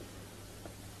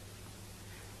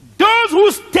 Those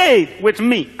who stayed with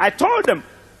me, I told them,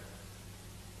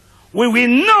 we will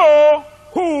know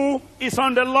who is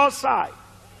on the Lord's side.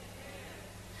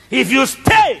 If you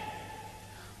stay,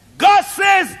 God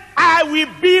says, I will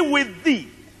be with thee.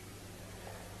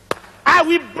 I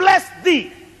will bless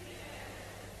thee.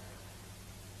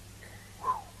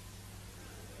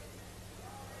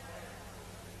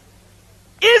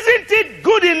 Isn't it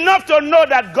good enough to know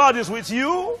that God is with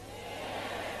you?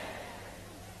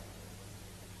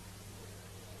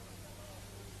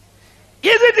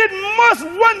 Isn't it most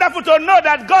wonderful to know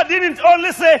that God didn't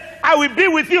only say, I will be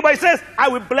with you, but he says, I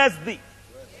will bless thee.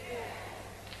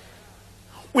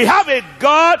 We have a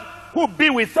God who be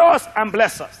with us and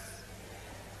bless us.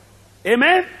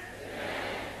 Amen?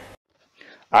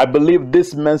 I believe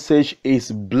this message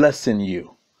is blessing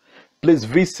you. Please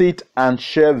visit and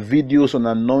share videos on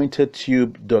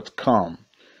anointedtube.com,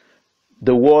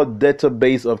 the world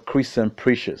database of Christian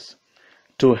preachers,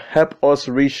 to help us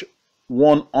reach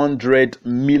 100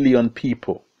 million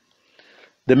people.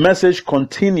 The message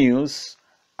continues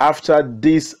after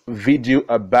this video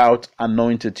about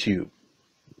Anointed Tube.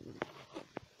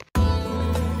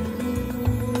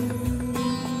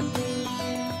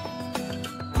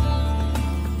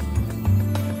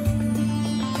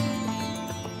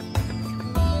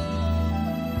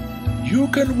 You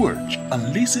can watch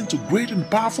and listen to great and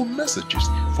powerful messages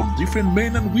from different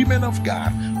men and women of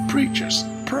God, preachers,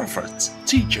 prophets,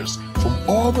 teachers from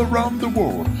all around the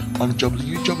world on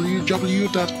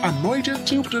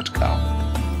www.anointedtube.com.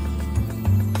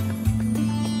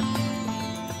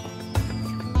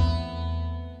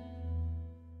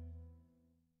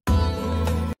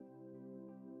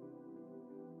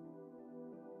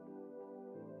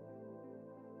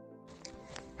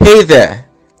 Hey there,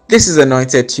 this is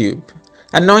Anointed Tube.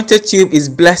 Anointed Tube is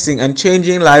blessing and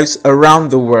changing lives around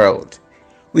the world.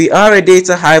 We are a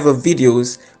data hive of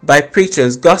videos by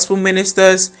preachers, gospel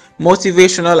ministers,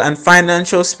 motivational and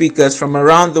financial speakers from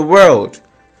around the world.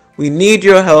 We need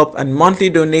your help and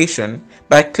monthly donation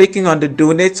by clicking on the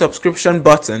donate subscription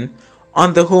button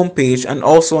on the homepage and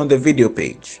also on the video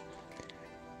page.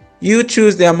 You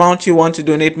choose the amount you want to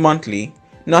donate monthly.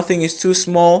 Nothing is too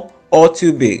small or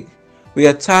too big. We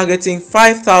are targeting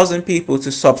 5,000 people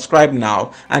to subscribe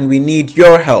now, and we need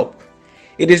your help.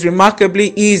 It is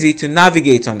remarkably easy to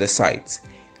navigate on the site.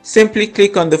 Simply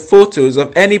click on the photos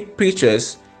of any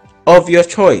preachers of your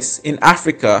choice in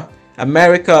Africa,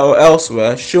 America or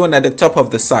elsewhere shown at the top of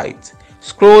the site.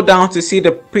 Scroll down to see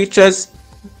the preachers'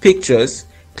 pictures.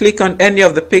 Click on any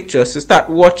of the pictures to start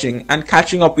watching and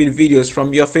catching up with videos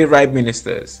from your favorite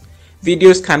ministers.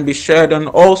 Videos can be shared on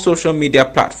all social media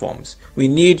platforms. We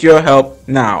need your help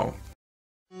now.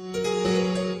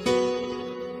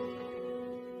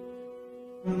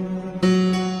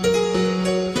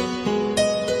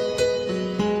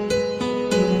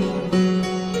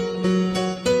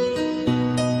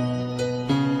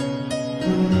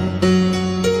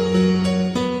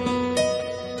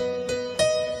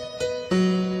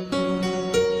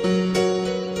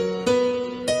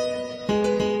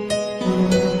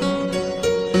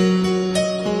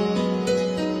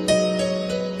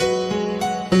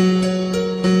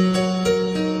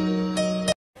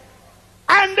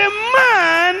 And the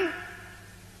man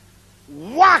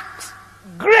waxed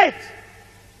great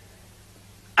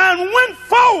and went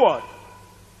forward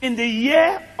in the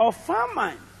year of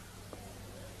famine.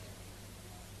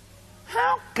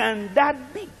 How can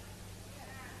that be?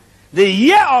 The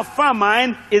year of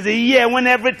famine is a year when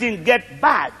everything gets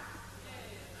bad.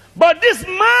 But this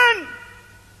man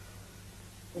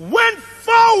went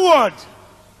forward.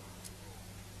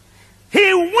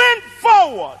 He went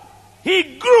forward.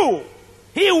 He grew.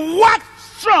 He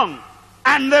waxed strong.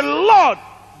 And the Lord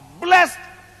blessed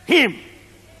him.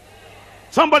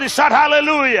 Somebody shout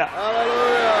hallelujah.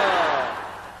 Hallelujah.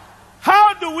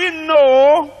 How do we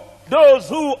know those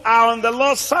who are on the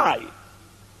Lord's side?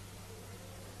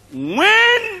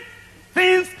 When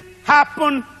things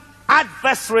happen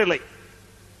adversely,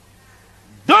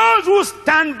 those who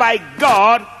stand by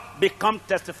God become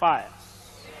testifiers.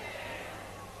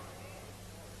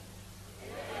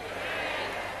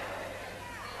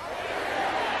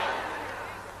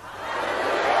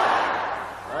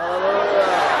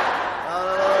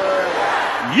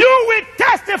 You will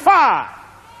testify.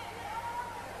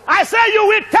 I say you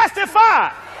will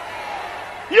testify.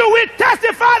 You will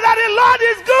testify that the Lord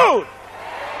is good.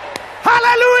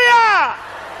 Hallelujah.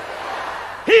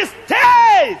 He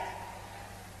stayed.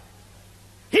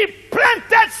 He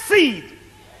planted seed.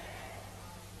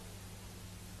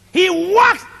 He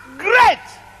waxed great.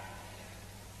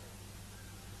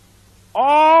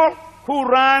 All who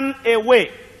ran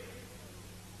away.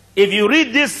 If you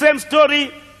read this same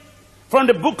story from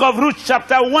the book of Ruth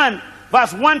chapter 1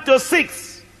 verse 1 to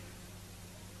 6.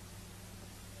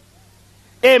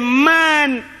 A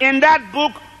man in that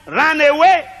book ran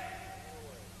away.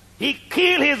 He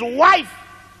killed his wife.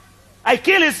 I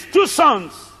killed his 2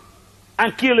 sons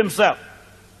and killed himself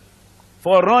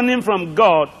for running from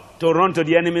God to run to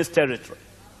the enemy's territory.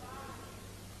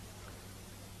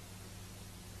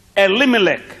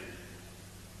 Elimelech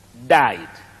died.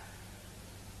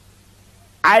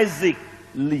 Isaac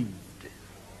lived.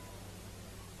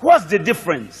 What's the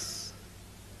difference?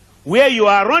 Where you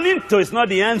are running to is not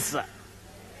the answer.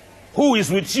 Who is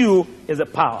with you is the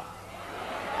power.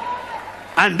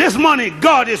 And this morning,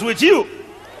 God is with you.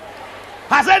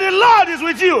 I said, the Lord is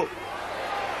with you.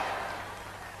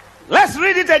 Let's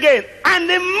read it again. And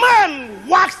the man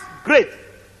waxed great.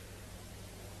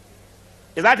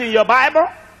 Is that in your Bible?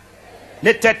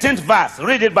 The 13th verse.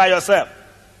 Read it by yourself.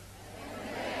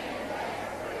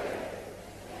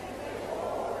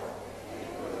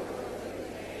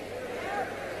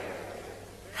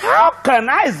 How can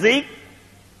Isaac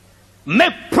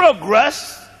make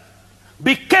progress,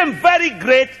 became very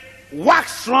great,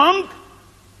 waxed strong?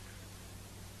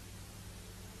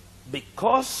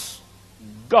 Because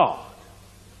God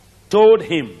told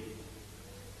him,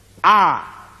 I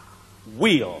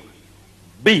will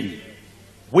be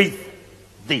with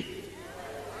thee.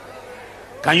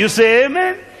 Can you say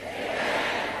amen?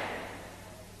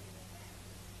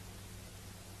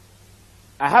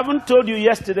 I haven't told you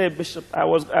yesterday, Bishop.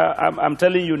 I'm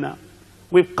telling you now.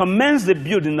 We've commenced the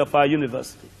building of our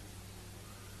university.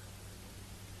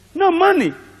 No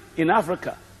money in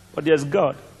Africa, but there's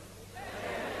God.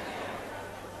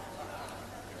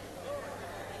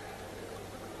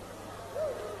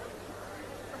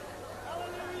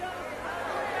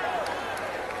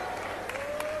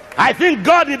 I think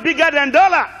God is bigger than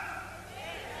dollar.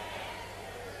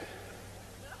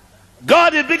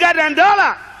 God is bigger than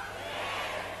dollar.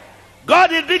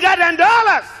 God is bigger than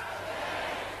dollars.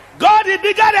 God is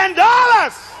bigger than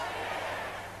dollars.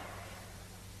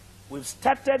 We've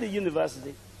started the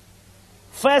university.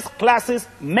 First classes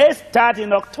may start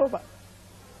in October.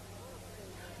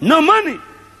 No money.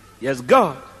 Yes,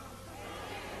 God.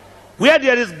 Where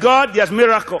there is God, there's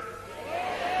miracle.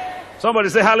 Somebody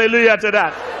say hallelujah to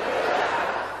that.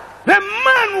 The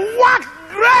man worked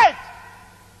great.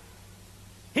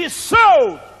 He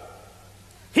sowed.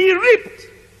 He reaped.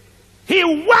 He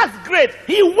worked great.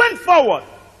 He went forward.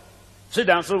 Sit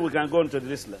down so we can go into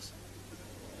this lesson.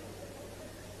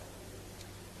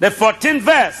 The 14th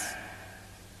verse.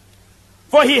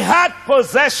 For he had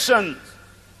possession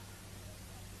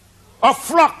of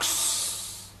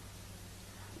flocks,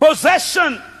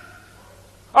 possession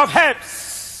of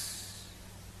herds,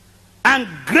 and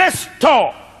great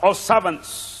store of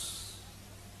servants.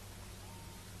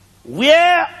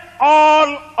 Where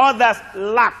all others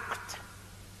lacked,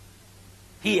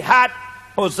 he had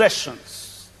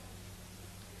possessions.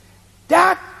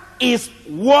 That is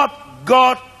what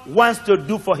God wants to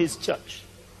do for his church.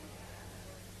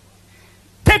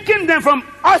 Taking them from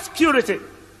obscurity,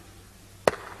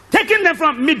 taking them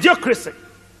from mediocrity,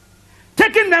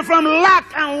 taking them from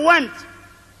lack and want,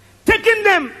 taking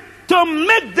them to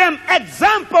make them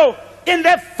example in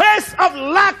the face of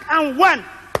lack and want,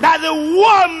 that the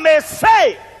world may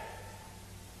say,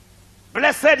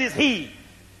 blessed is he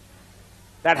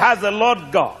that has the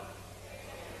Lord God.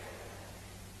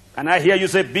 Can I hear you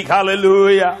say big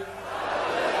hallelujah? Hallelujah.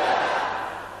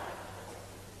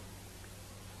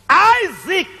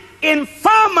 Isaac in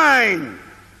famine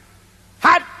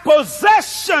had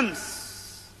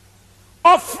possessions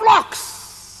of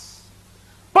flocks,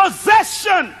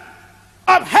 possession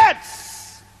of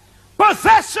herds,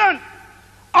 possession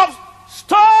of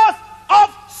stores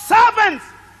of servants.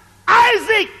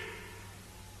 Isaac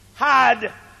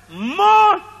had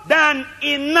more than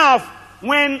enough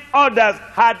when others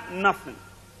had nothing.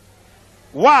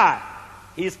 Why?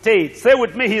 He stayed. Say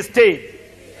with me, he stayed.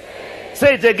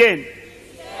 Say it again.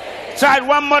 Try it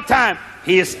one more time.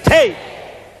 He stayed.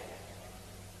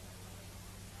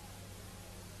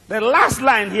 The last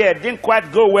line here didn't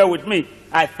quite go well with me.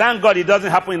 I thank God it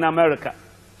doesn't happen in America.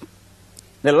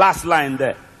 The last line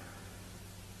there.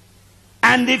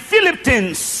 And the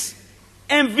Philistines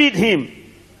envied him.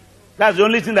 That's the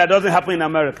only thing that doesn't happen in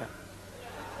America.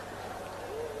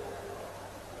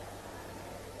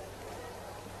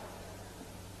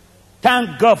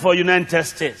 Thank God for United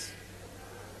States.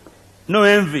 No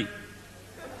envy.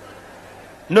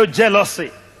 No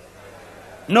jealousy.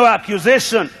 No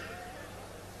accusation.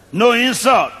 No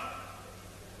insult.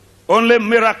 Only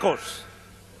miracles.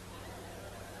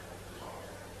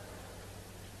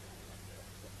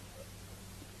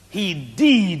 He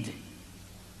did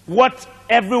what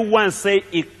everyone say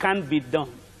it can't be done.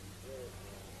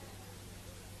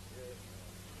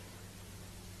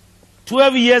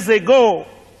 12 years ago,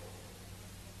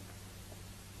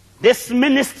 this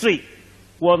ministry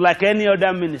was like any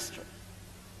other ministry.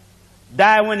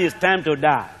 Die when it's time to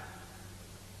die.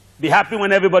 Be happy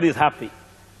when everybody is happy.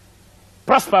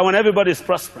 Prosper when everybody is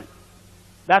prospering.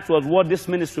 That was what this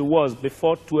ministry was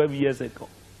before 12 years ago.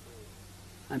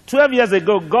 And 12 years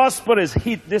ago, God's Spirit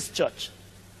hit this church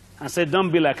and said,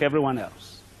 don't be like everyone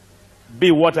else.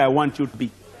 Be what I want you to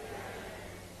be.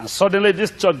 And suddenly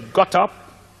this church got up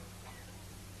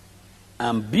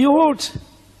and built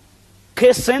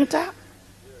Case Center.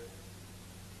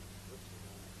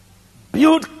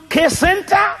 Built Case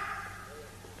Center.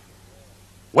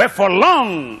 Where for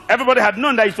long, everybody had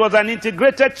known that it was an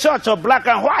integrated church of black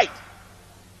and white.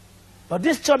 But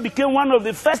this church became one of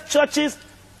the first churches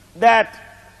that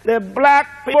the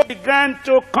black people began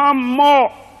to come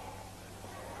more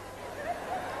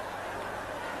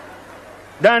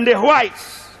than the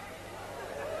whites.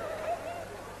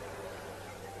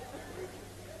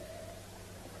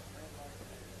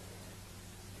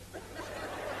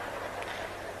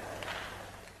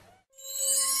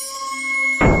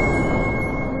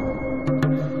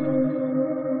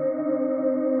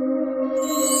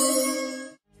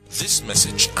 This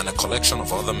message and a collection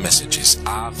of other messages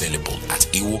are available at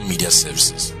Iwo Media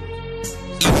Services.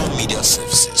 Iwo Media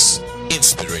Services,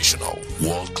 inspirational,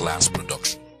 world-class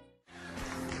production.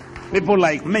 People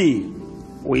like me,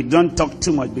 we don't talk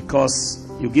too much because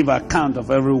you give account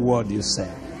of every word you say.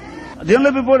 The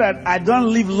only people that I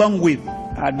don't live long with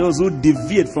are those who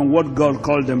deviate from what God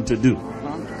called them to do.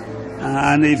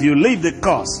 And if you leave the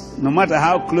course, no matter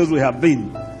how close we have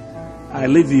been, I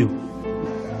leave you.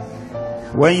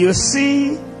 When you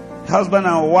see husband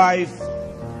and wife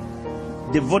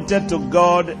devoted to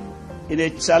God in a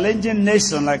challenging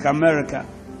nation like America.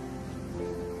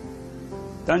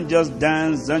 Don't just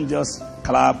dance, don't just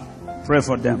clap, pray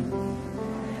for them.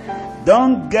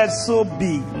 Don't get so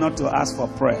big not to ask for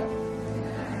prayer.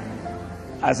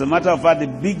 As a matter of fact, the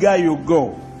bigger you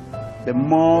go, the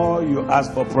more you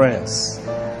ask for prayers.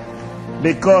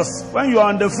 Because when you're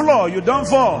on the floor, you don't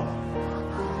fall.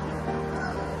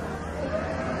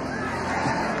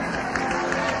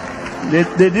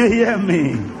 Did you hear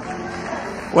me?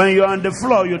 When you're on the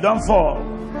floor, you don't fall.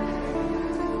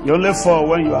 You only fall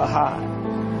when you are high.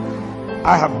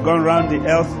 I have gone around the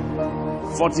earth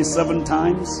 47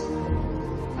 times,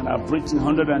 and I've preached in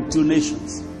 102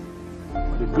 nations.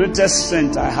 But the greatest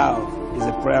strength I have is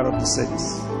the prayer of the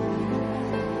saints.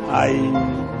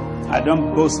 I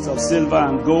don't boast of silver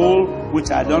and gold,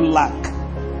 which I don't lack.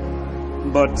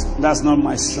 But that's not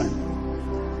my strength.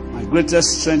 My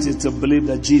greatest strength is to believe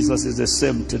that Jesus is the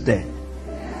same today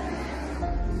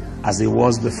as he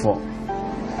was before.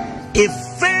 If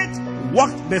faith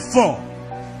worked before,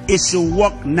 it should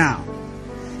work now.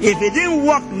 If it didn't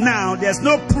work now, there's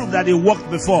no proof that it worked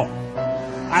before.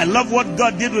 I love what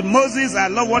God did with Moses. I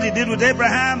love what he did with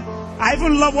Abraham. I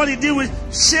even love what he did with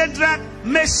Shadrach,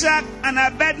 Meshach, and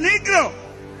Abednego.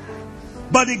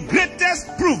 But the greatest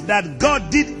proof that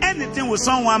God did anything with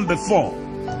someone before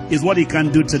is what he can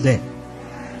do today.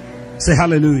 Say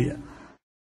hallelujah.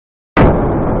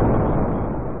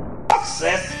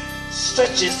 Success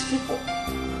stretches people.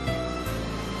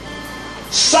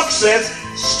 Success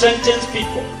strengthens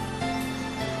people.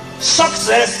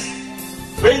 Success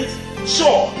brings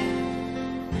joy.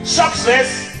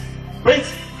 Success brings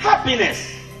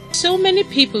happiness. So many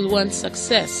people want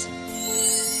success.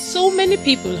 So many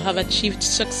people have achieved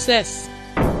success.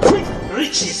 Quick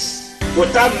riches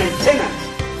without maintenance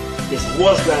is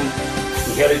worse than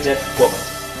inherited poverty.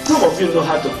 Some of you know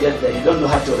how to get there, you don't know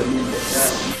how to remain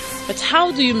there. But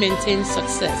how do you maintain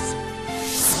success?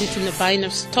 Is it in the buying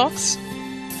of stocks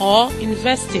or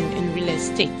investing in real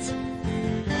estate?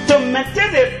 To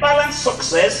maintain a balanced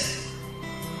success,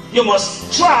 you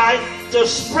must try to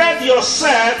spread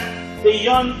yourself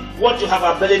beyond what you have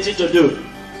ability to do.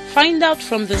 Find out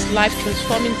from this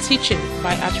life-transforming teaching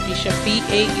by Archbishop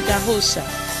B.A. Idahosa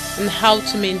on how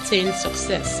to maintain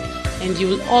success, and you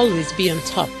will always be on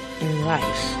top in life.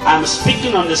 I'm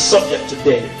speaking on the subject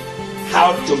today,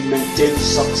 how to maintain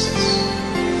success.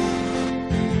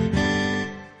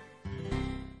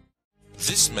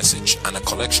 This message and a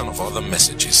collection of other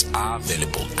messages are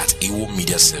available at Iwo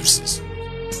Media Services.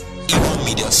 Iwo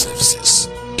Media Services,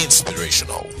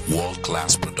 inspirational,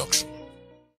 world-class production.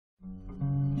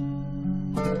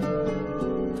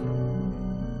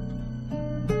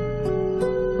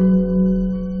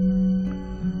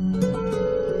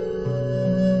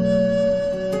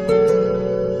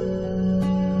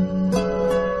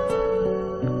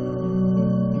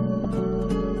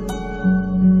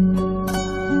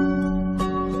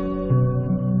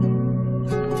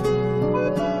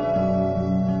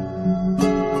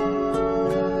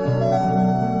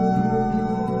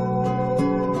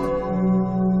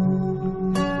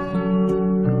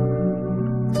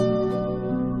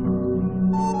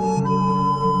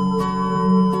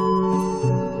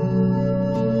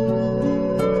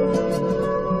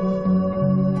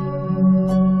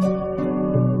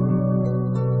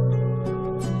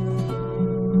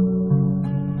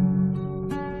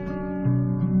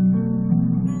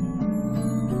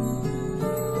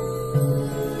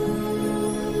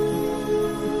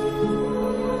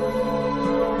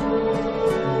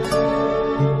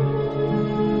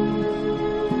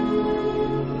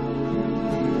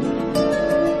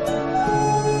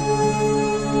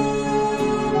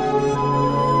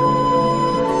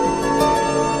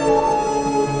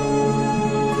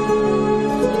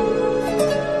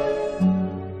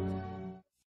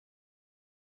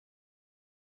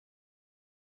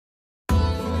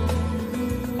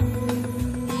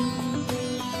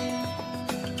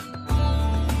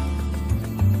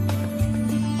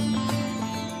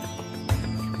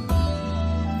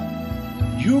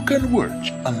 You can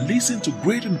watch and listen to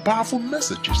great and powerful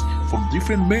messages from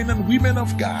different men and women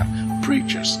of God,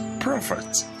 preachers,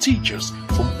 prophets, teachers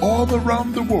from all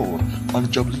around the world on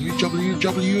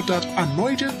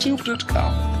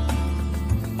www.anointedtube.com.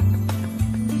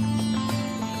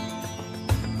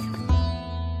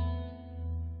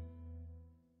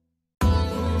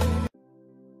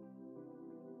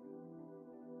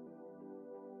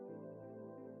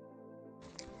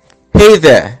 Hey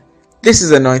there, this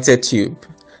is Anointed Tube.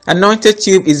 Anointed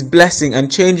Tube is blessing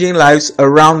and changing lives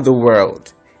around the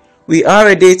world. We are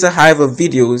a data hive of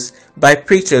videos by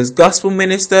preachers, gospel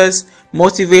ministers,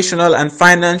 motivational and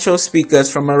financial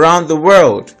speakers from around the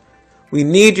world. We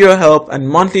need your help and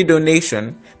monthly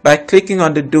donation by clicking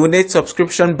on the donate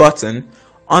subscription button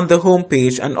on the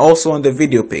homepage and also on the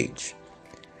video page.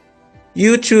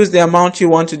 You choose the amount you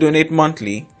want to donate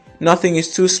monthly. Nothing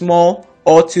is too small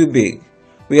or too big.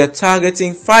 We are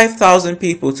targeting 5,000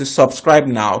 people to subscribe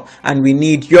now, and we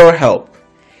need your help.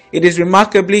 It is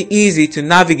remarkably easy to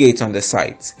navigate on the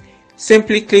site.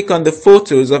 Simply click on the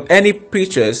photos of any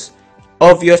preachers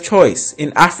of your choice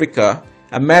in Africa,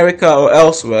 America or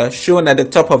elsewhere shown at the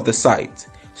top of the site.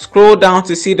 Scroll down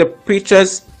to see the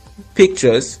preachers'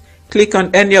 pictures. Click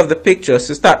on any of the pictures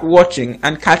to start watching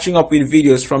and catching up with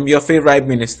videos from your favorite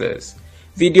ministers.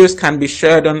 Videos can be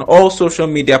shared on all social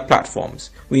media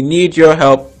platforms. We need your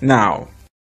help now.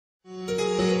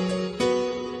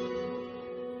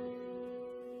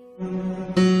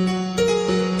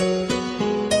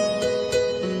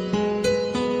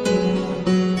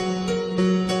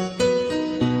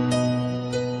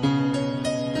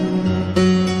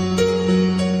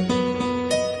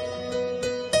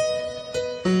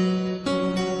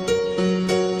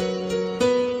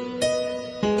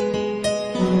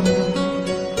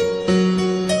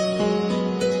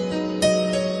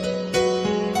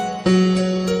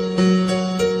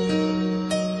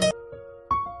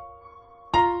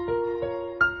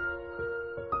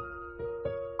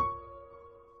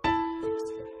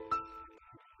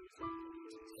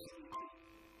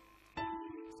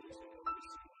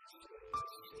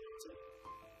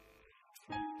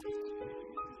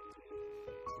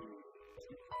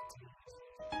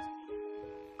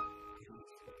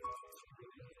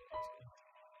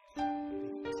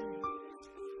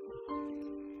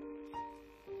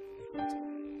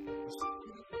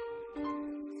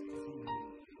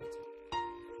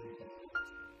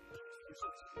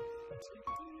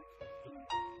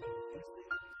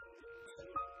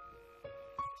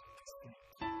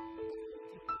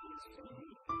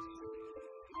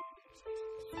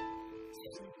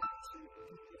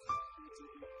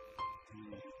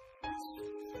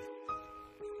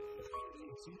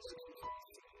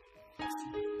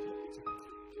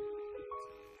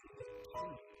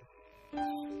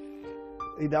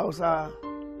 Idahosa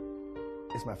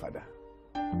is my father.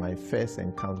 My first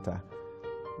encounter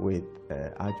with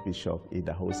Archbishop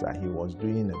Idahosa, he was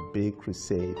doing a big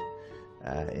crusade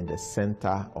in the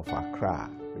center of Accra,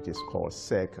 which is called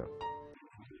Circle.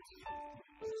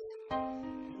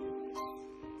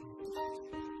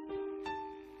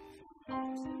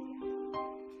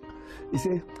 He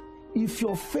said, if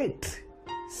your faith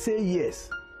say yes,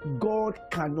 God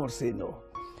cannot say no.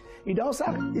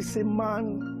 Idahosa is a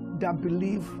man that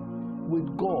believes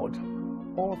with God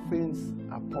all things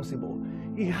are possible.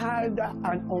 He had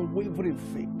an unwavering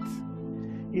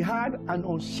faith. He had an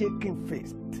unshaking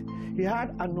faith. He had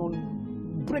an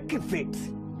unbreaking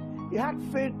faith. He had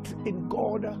faith in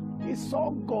God. He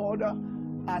saw God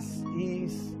as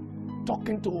he's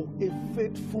talking to a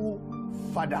faithful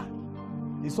father.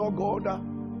 He saw God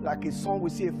like a son will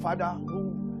see a father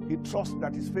who he trusts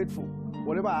that is faithful.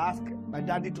 Whatever I ask my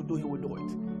daddy to do, he will do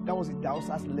it. That was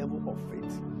Idahosa's level of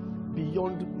faith,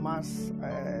 beyond man's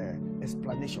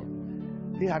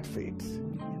explanation. He had faith.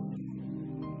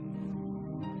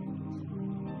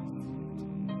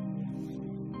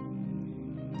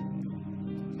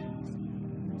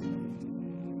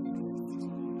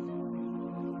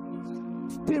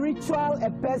 Spiritual a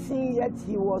person, yet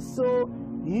he was so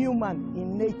human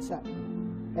in nature.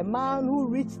 A man who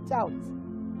reached out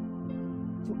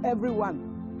to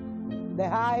everyone, the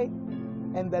high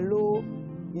and the low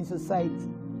in society.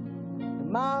 A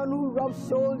man who rubbed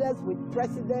shoulders with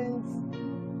presidents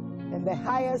and the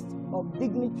highest of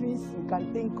dignitaries you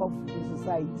can think of in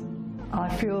society. I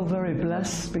feel very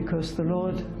blessed because the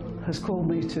Lord has called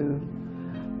me to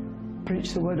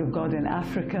preach the Word of God in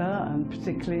Africa and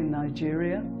particularly in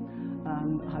Nigeria.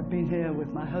 And I've been here with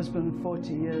my husband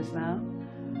 40 years now.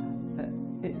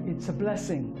 It's a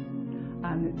blessing,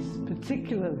 and it's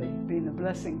particularly been a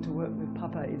blessing to work with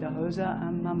Papa Idahosa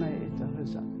and Mama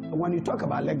Idahosa. When you talk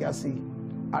about legacy,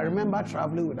 I remember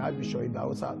traveling with Archbishop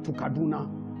Idahosa to Kaduna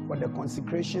for the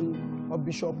consecration of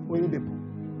Bishop Oyedepo.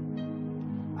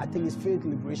 I think it's Faith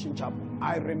Liberation Chapel.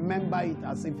 I remember it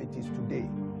as if it is today.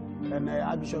 And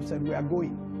Archbishop said, we are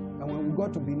going. And when we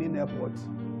got to Benin Airport,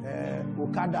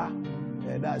 Okada,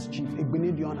 that's Chief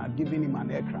Egbenidion, had given him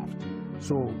an aircraft.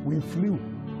 So we flew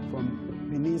from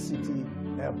Benin City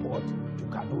Airport to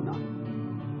Kaduna.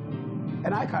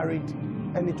 And I carried,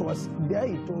 and it was there,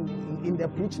 he told, in the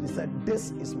preach, he said,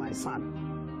 this is my son.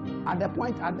 At that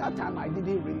time, I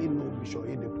didn't really know Bishop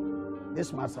Oyedepo.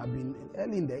 This must have been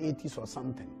early in the 80s or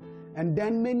something. And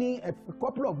then a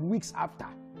couple of weeks after,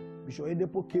 Bishop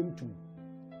Edepo came to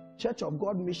Church of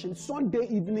God Mission Sunday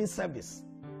evening service.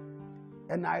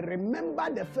 And I remember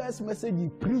the first message he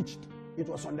preached. It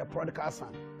was on the prodigal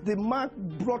son. The man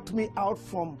brought me out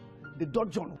from the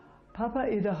dungeon. Papa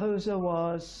Idahosa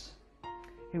was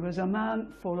a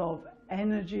man full of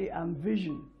energy and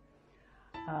vision.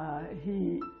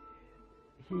 He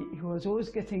was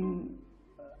always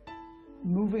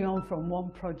moving on from one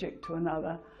project to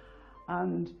another,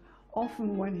 and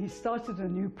often when he started a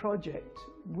new project,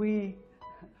 we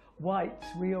whites,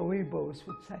 we Oibos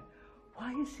would say,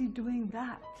 why is he doing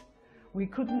that? We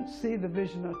couldn't see the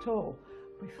vision at all.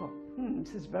 We thought,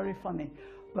 this is very funny.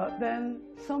 But then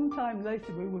sometime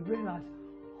later we would realize,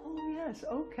 oh yes,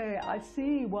 okay, I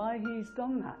see why he's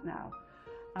done that now.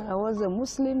 I was a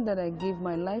Muslim that I gave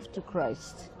my life to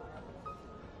Christ.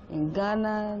 In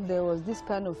Ghana, there was this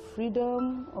kind of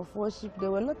freedom of worship.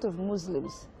 There were a lot of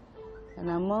Muslims. And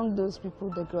among those people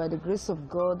that by the grace of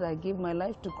God, I gave my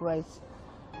life to Christ.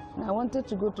 And I wanted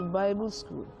to go to Bible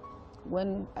school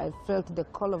when I felt the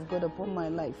call of God upon my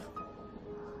life.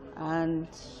 And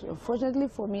unfortunately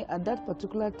for me, at that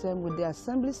particular time, with the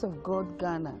Assemblies of God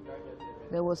Ghana,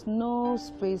 there was no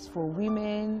space for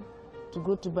women to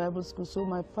go to Bible school. So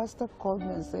my pastor called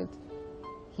me and said,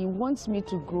 he wants me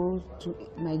to go to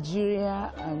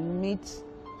Nigeria and meet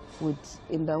with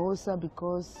Idahosa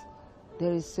because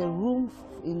there is a room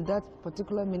in that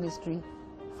particular ministry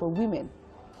for women.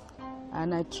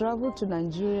 And I traveled to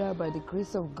Nigeria by the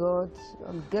grace of God.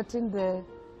 On getting there,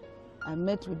 I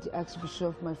met with the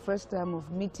Archbishop, my first time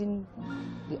of meeting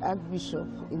the Archbishop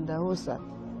Idahosa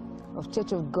of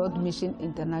Church of God Mission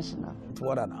International.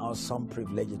 What an awesome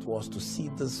privilege it was to see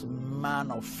this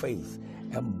man of faith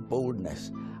and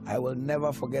boldness. I will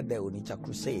never forget the Onitsha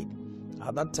Crusade.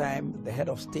 At that time, the head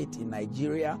of state in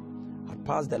Nigeria had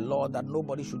passed the law that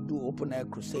nobody should do open-air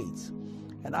crusades.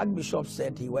 And Archbishop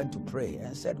said he went to pray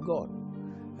and said, God,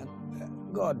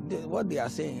 what they are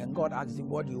saying, and God asked him,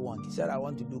 what do you want? He said, I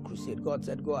want to do crusade. God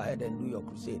said, go ahead and do your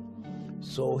crusade.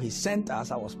 So he sent us,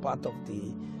 I was part of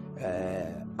the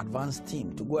advanced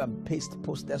team, to go and paste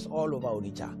posters all over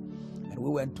Onitsha. And we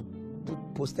went to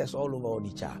put posters all over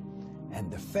Onitsha. And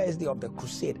the first day of the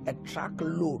crusade, a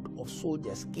truckload of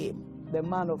soldiers came. The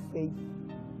man of faith,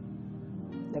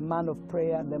 the man of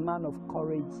prayer, the man of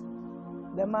courage,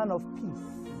 the man of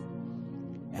peace.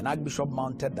 And Archbishop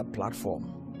mounted the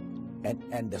platform.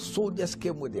 And the soldiers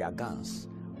came with their guns.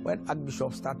 When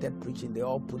Archbishop started preaching, they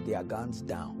all put their guns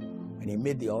down. When he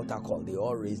made the altar call, they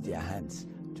all raised their hands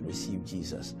to receive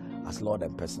Jesus as Lord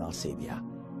and personal Savior.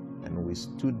 And we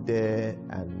stood there,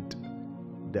 and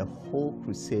the whole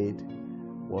crusade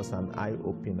was an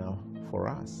eye-opener for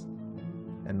us.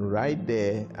 And right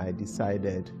there, I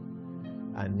decided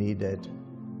I needed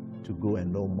to go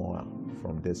and know more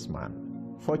from this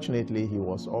man. Fortunately, he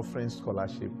was offering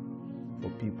scholarship for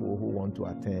people who want to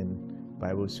attend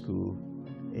Bible school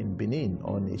in Benin,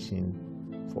 All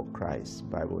Nation for Christ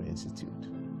Bible Institute.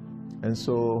 And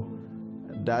so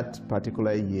that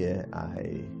particular year,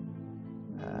 I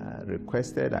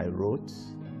requested, I wrote,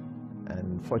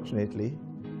 and fortunately,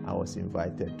 I was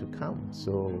invited to come.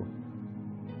 So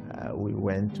we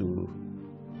went to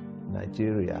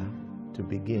Nigeria to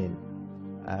begin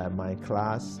my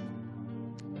class.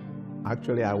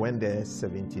 Actually, I went there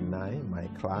 79. My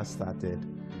class started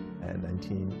in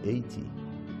 1980.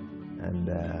 And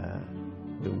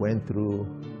we went through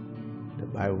the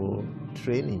Bible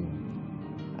training,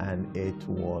 and it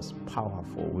was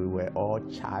powerful. We were all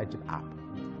charged up.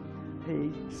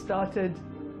 He started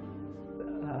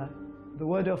the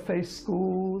Word of Faith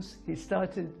schools. He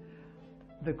started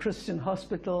the Christian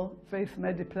Hospital, Faith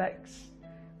Mediplex.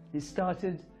 He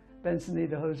started Benson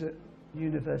Idahosa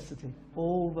University,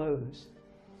 all those.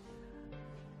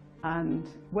 And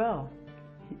well,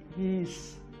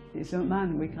 he's a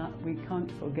man we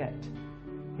can't forget.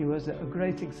 He was a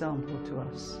great example to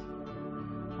us,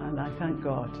 and I thank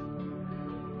God.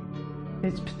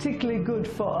 It's particularly good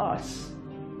for us,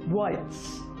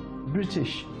 whites,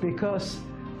 British, because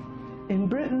in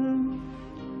Britain,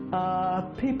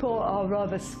 people are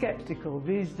rather skeptical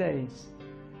these days.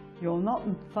 You'll not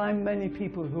find many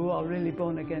people who are really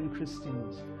born-again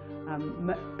Christians.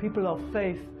 People of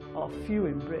faith are few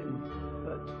in Britain.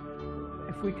 But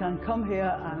if we can come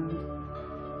here and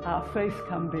our faith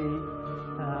can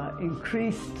be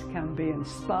increased, can be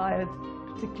inspired,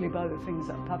 particularly by the things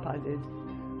that Papa did,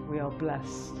 we are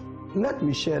blessed. Let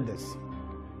me share this.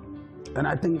 And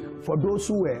I think for those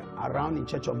who were around in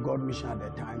Church of God Mission at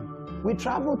that time, we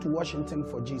traveled to Washington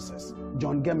for Jesus.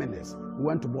 John Gemenes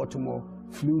went to Baltimore,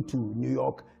 flew to New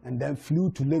York, and then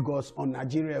flew to Lagos on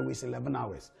Nigeria with 11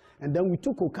 hours. And then we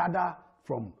took Okada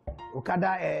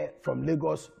Air from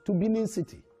Lagos to Benin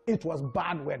City. It was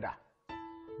bad weather.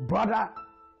 Brother,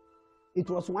 it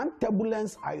was one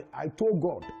turbulence I told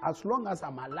God, as long as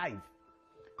I'm alive,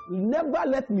 never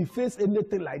let me face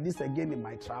anything like this again in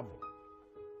my travel.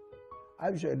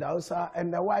 Archbishop Idahosa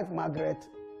and the wife Margaret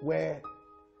were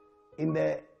in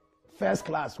the first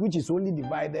class, which is only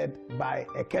divided by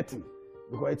a curtain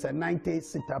because it's a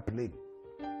 90-seater plane.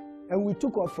 And we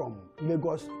took off from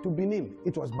Lagos to Benin.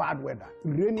 It was bad weather,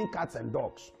 raining cats and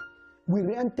dogs. We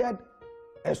rented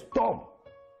a storm.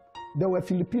 There were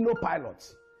Filipino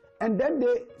pilots. And then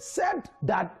they said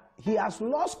that he has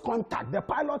lost contact. The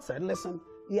pilot said, listen,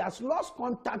 he has lost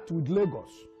contact with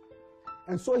Lagos.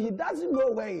 And so he doesn't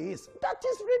know where he is. That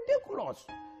is ridiculous.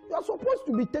 You are supposed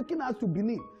to be taking us to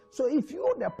Benin. So if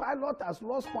you, the pilot, has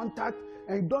lost contact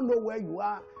and you don't know where you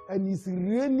are and it's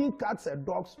raining cats and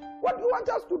dogs, what do you want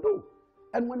us to do?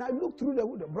 And when I looked through the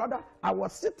window, brother, I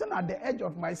was sitting at the edge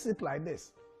of my seat like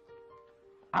this.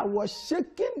 I was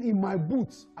shaking in my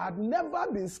boots. I'd never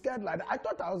been scared like that. I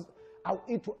thought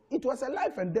it was a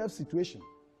life and death situation.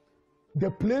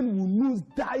 The plane will nose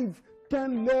dive,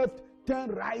 turn left,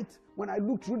 turn right. When I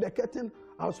looked through the curtain,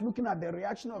 I was looking at the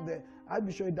reaction of the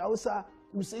Archbishop Idahosa,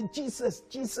 who said, Jesus,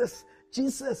 Jesus,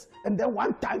 Jesus. And then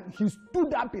one time he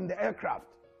stood up in the aircraft,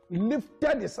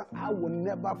 lifted his hand. I will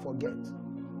never forget.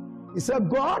 He said,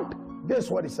 God, this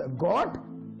is what he said. God,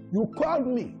 you called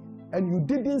me and you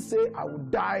didn't say I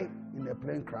would die in a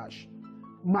plane crash.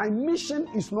 My mission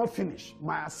is not finished.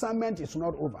 My assignment is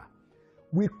not over.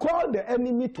 We call the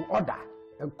enemy to order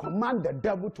and command the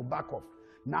devil to back off.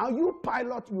 Now you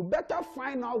pilot, you better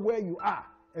find out where you are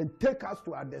and take us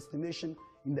to our destination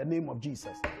in the name of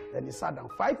Jesus. Then he sat down.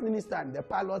 5 minutes time, the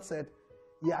pilot said,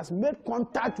 he has made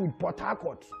contact with Port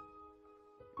Harcourt.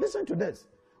 Listen to this.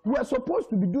 We are supposed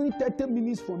to be doing 30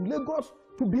 minutes from Lagos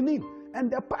to Benin. And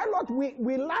the pilot,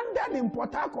 we landed in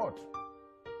Port Harcourt.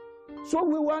 So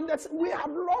we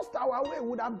have lost our way. We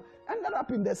would have ended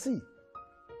up in the sea.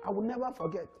 I will never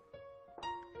forget.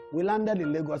 We landed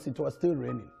in Lagos. It was still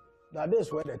raining. That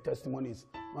is where the testimony is.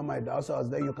 Mama Idahosa was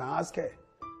there. You can ask her.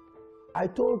 I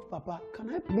told Papa,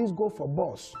 can I please go for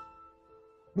bus?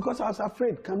 Because I was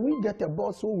afraid. Can we get a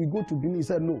bus so we go to Benin? He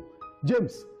said, no.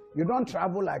 James, you don't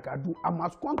travel like I do. I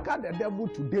must conquer the devil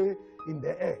today in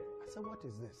the air. I said, what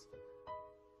is this?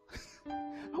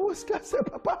 I was scared. I said,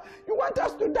 Papa, you want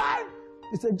us to die?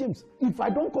 He said, James, if I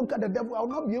don't conquer the devil, I will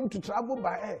not be able to travel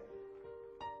by air.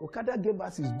 Okada gave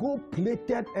us his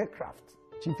gold-plated aircraft.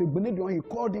 Chief Igbonedion, he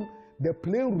called him. The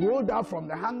plane rolled out from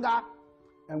the hangar,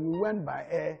 and we went by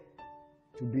air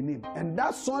to Benin. And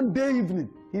that Sunday evening,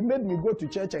 he made me go to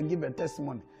church and give a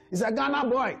testimony. He said, Ghana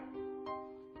boy.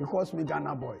 He calls me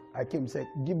Ghana boy. I came and said,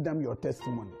 give them your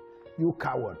testimony. You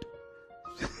coward.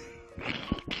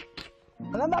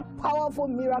 Another powerful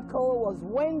miracle was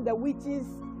when the witches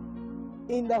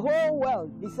in the whole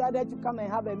world decided to come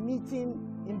and have a meeting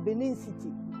in Benin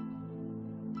City.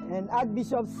 And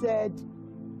Archbishop said,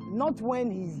 not when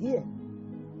he's here.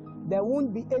 There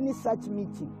won't be any such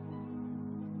meeting.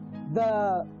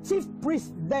 The chief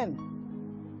priest then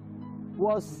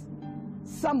was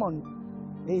summoned.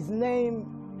 His name,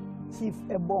 Chief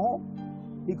Eboho,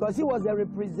 because he was a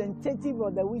representative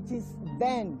of the witches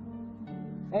then.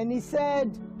 And he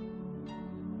said,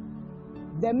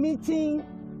 the meeting,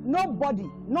 nobody,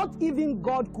 not even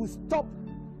God, could stop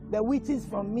the witches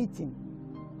from meeting.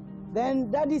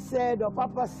 Then Daddy said, or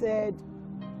Papa said,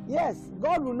 yes,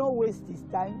 God will not waste his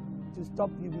time to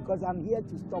stop you because I'm here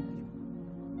to stop you.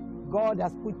 God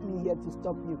has put me here to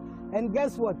stop you. And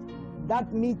guess what?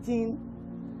 That meeting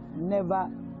never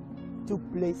took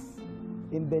place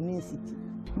in Benin City.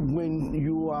 When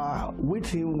you are with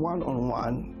him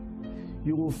one-on-one,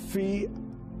 you will feel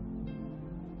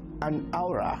an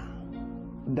aura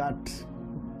that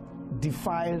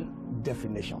defies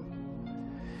definition.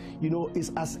 You know,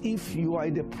 it's as if you are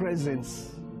in the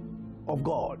presence of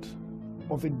God,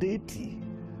 of a deity,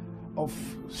 of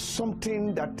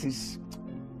something that is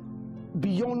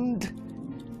beyond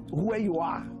where you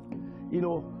are. You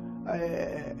know,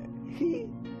 he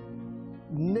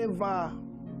never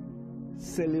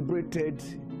celebrated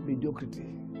mediocrity.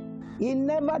 He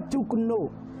never took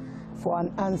no for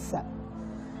an answer.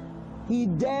 He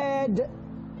dared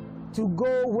to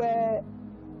go where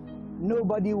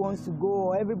nobody wants to go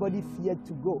or everybody feared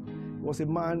to go. He was a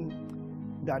man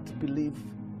that believed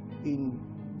in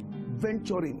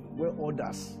venturing where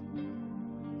others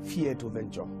fear to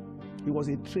venture. He was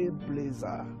a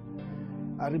trailblazer.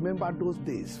 I remember those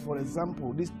days. For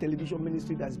example, this television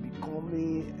ministry that's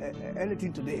becoming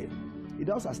anything today, it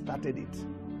also started it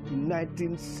in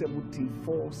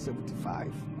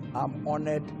 1974-75. I'm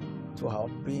honored to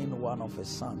have been one of his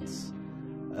sons.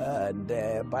 And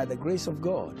by the grace of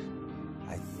God,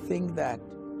 I think that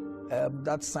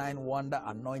that sign, wonder,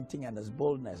 anointing, and his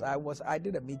boldness. I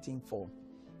did a meeting for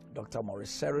Dr.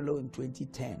 Maurice Cerullo in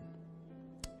 2010.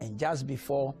 And just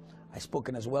before I spoke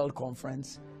in his World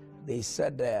Conference, they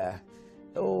said,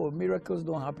 oh, miracles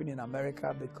don't happen in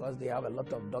America because they have a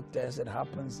lot of doctors. It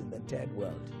happens in the third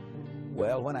world.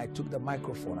 Well, when I took the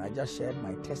microphone, I just shared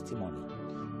my testimony.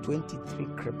 23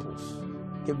 cripples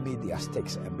gave me their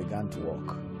sticks and began to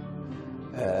walk.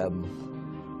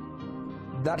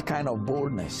 That kind of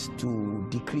boldness to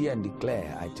decree and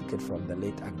declare, I took it from the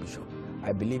late Archbishop.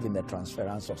 I believe in the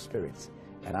transference of spirits,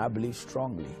 and I believe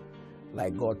strongly,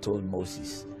 like God told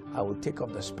Moses, I will take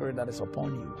of the spirit that is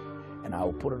upon you, and I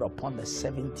will put it upon the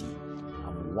 70.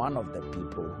 I'm one of the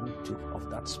people who took of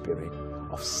that spirit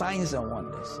of signs and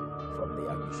wonders from the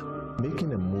Archbishop.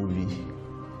 Making a movie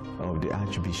of the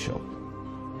Archbishop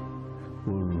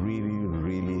will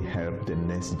really help the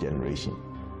next generation,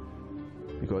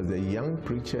 because the young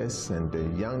preachers and the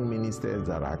young ministers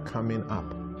that are coming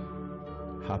up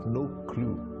have no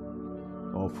clue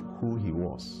of who he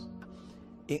was.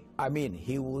 I mean,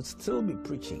 he will still be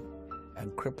preaching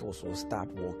and cripples will start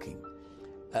walking.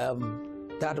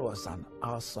 That was an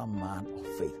awesome man of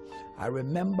faith. I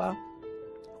remember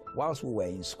whilst we were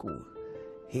in school,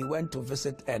 he went to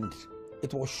visit, and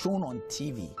it was shown on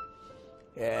TV.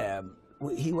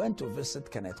 He went to visit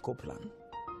Kenneth Copeland,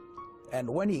 and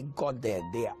when he got there,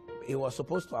 he was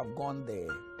supposed to have gone the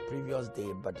previous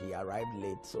day, but he arrived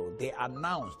late. So they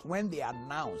announced, when they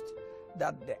announced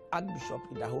that the Archbishop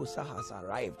Idahosa has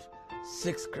arrived,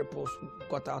 6 cripples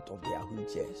got out of their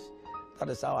wheelchairs. That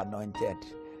is how anointed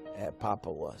Papa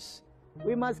was.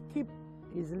 We must keep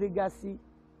his legacy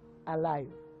alive.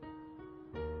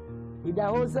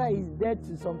 Idahosa is dead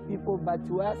to some people, but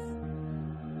to us,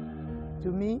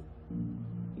 to me,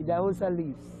 Idahosa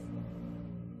lives.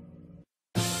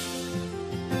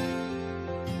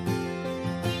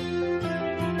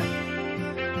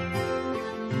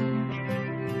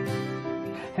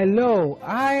 Hello,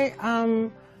 I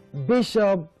am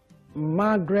Bishop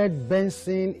Margaret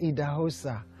Benson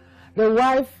Idahosa, the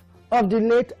wife of the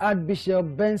late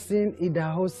Archbishop Benson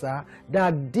Idahosa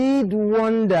that did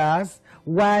wonders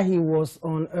while he was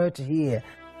on earth here.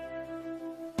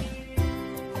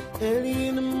 Early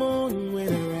in the morning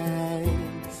when I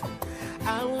rise,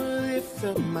 I will lift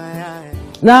up my eyes.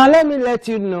 Now let me let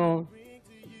you know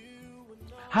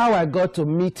how I got to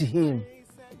meet him.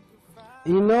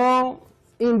 You know,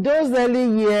 in those early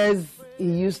years,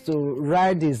 he used to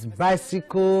ride his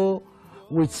bicycle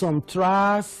with some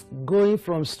tracks going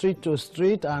from street to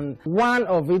street, and one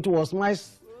of it was my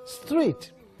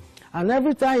street. And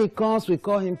every time he comes, we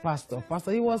call him Pastor.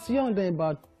 Pastor, he was young then,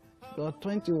 about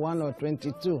 21 or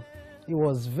 22. He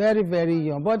was very, very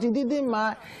young, but he didn't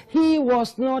mind. He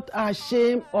was not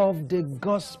ashamed of the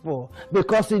gospel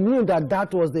because he knew that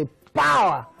that was the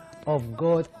power of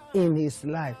God in his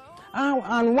life.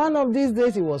 And one of these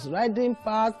days he was riding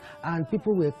past and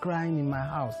people were crying in my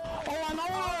house.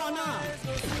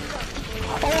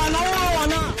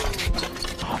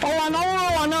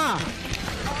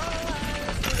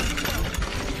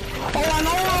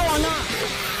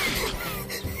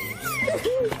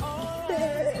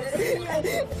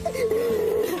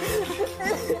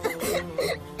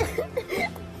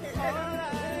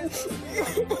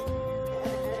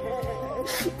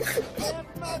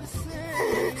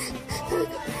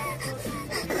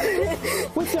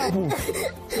 What's up?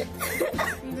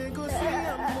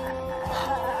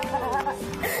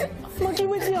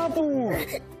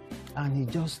 And he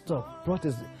just stopped,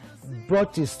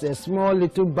 brought his small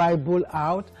little Bible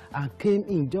out and came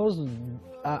in, just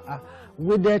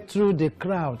waded through the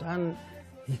crowd. And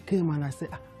he came and I said,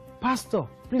 Pastor,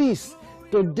 please,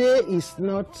 today is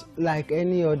not like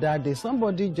any other day.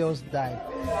 Somebody just died.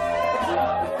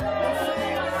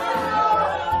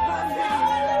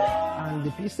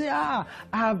 And he said, I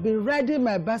have been riding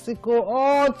my bicycle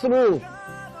all through.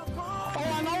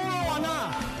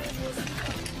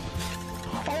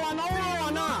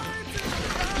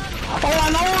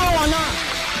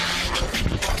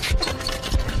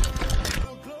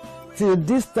 Till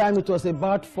this time it was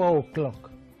about 4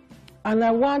 o'clock. And I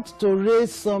want to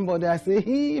raise somebody. I say,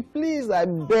 hey, please, I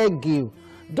beg you,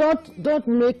 don't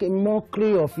make a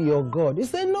mockery of your God. He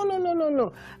said,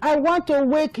 no. I want to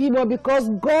wake him up because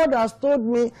God has told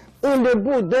me in the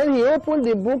book. Then he opened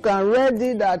the book and read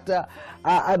it that,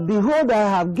 behold,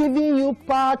 I have given you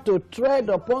power to tread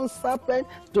upon serpents,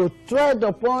 to tread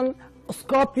upon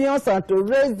scorpions, and to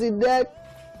raise the dead.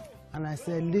 And I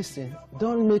said, listen,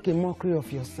 don't make a mockery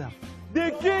of yourself.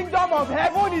 The kingdom of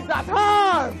heaven is at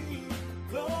hand.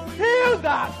 Heal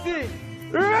the sick.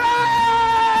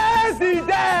 Raise the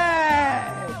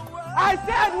dead. I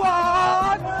said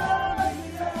what?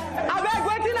 I beg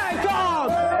waiting I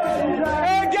talk.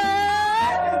 Again.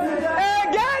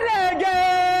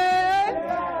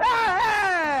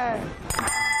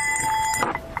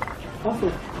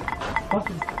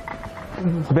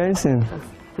 Benson.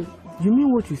 You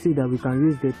mean what you say that we can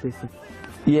raise that person?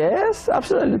 Yes,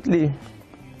 absolutely.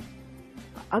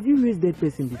 Have you raised that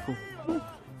person before?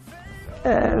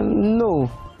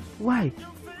 No. Why?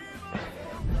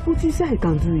 But you say I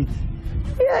can do it.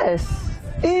 Yes.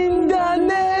 In the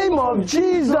name of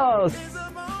Jesus.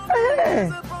 Hey.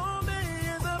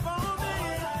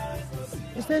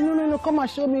 He said, no, come and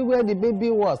show me where the baby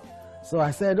was. So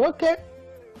I said, okay.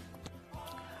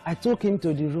 I took him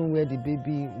to the room where the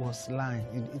baby was lying.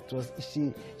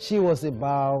 She was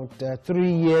about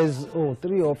 3 years old,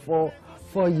 3 or 4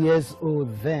 years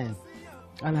old then.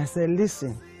 And I said,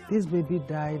 listen, this baby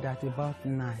died at about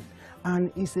 9.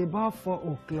 And it's about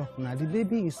 4 o'clock now. The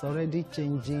baby is already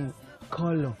changing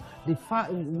color.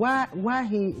 Why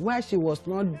she was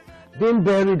not being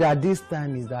buried at this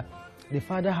time is that the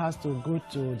father has to go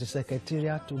to the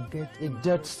secretariat to get a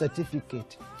death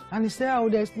certificate. And he said, oh,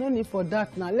 there's no need for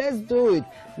that now. Let's do it.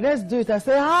 Let's do it. I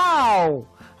said, how?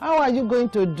 How are you going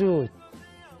to do it?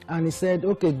 And he said,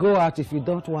 okay, go out if you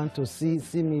don't want to see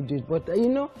me do it. But you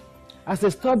know, as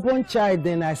a stubborn child,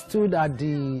 then I stood at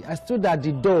the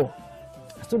door.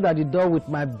 I stood at the door with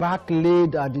my back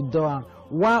laid at the door.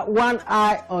 One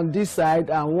eye on this side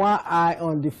and one eye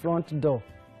on the front door.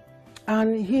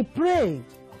 And he prayed.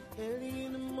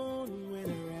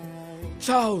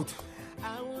 Child,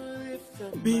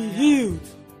 be healed.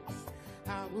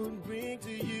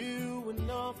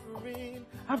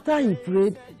 After he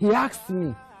prayed, he asked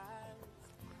me,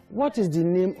 what is the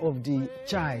name of the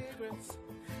child?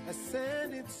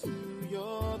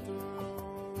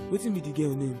 What be the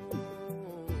girl name?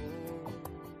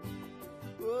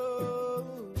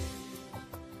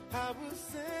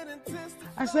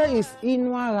 I said it's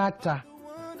Inwarata.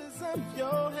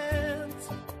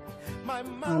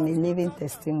 I'm a living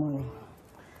testimony.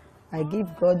 I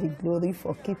give God the glory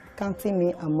for keep counting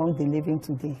me among the living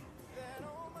today.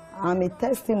 I'm a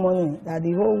testimony that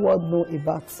the whole world know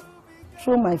about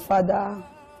through my father,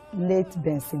 late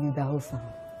Benson Idahosa.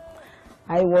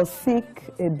 I was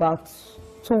sick about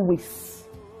 2 weeks.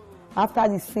 After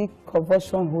the sick,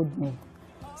 convulsion hold me.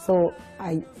 So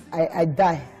I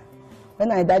died. When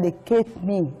I died, they kept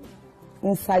me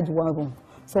inside one room.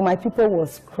 So my people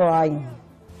was crying,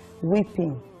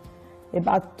 weeping.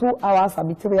 About 2 hours,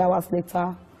 maybe 3 hours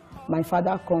later, my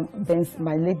father come,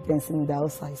 my late Benson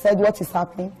Idahosa. He said, what is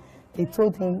happening? They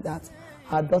told him that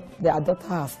their daughter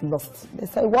has lost. They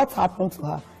said, what happened to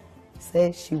her? He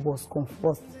said, she was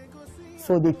confused.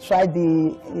 So they tried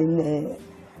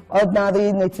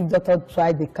ordinary native doctor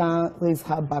tried, they can't raise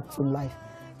her back to life.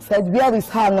 He said, where is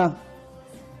her now?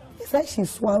 He said, she's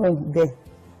swallowing there.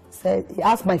 He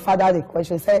asked my father the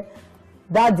question. He said,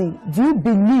 Daddy, do you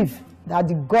believe that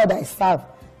the God I serve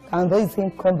can raise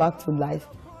him come back to life?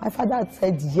 My father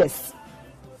said yes.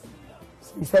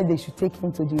 So he said they should take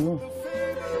him to the room.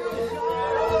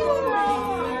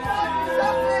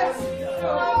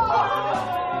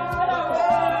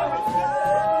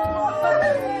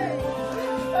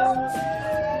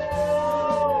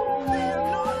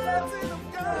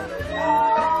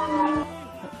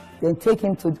 Then take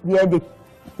him to where they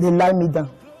lie me down.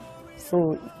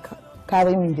 So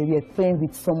carry me, they were praying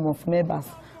with some of members.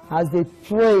 As they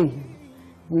pray,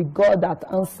 with God that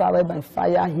answered by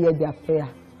fire, hear their prayer.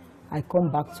 I come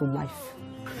back to life.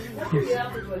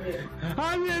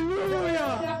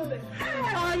 Hallelujah!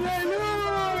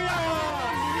 Hallelujah!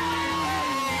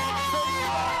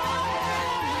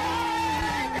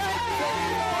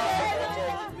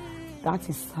 That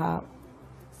is how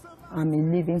I'm a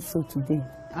living soul today.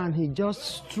 And he just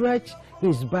stretched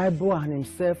his Bible and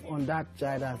himself on that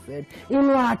child and said,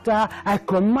 Inuata, I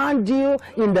command you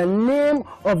in the name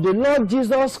of the Lord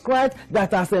Jesus Christ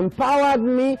that has empowered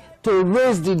me to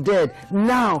raise the dead.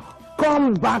 Now,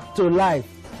 come back to life.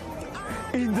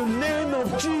 In the name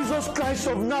of Jesus Christ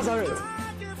of Nazareth,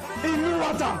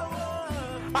 Inuata,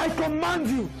 I command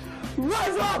you,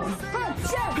 rise up!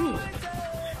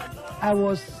 I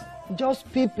was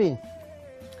just peeping.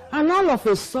 And all of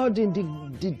a sudden,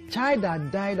 the child that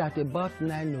died at about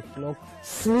 9 o'clock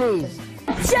sneezed.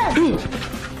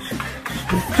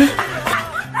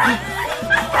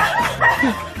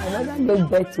 My mother gave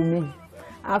birth to me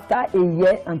after 1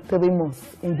 year and 3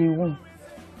 months in the womb.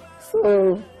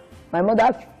 So my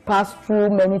mother passed through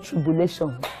many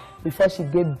tribulations before she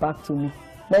gave back to me.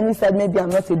 Many said maybe I'm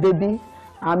not a baby,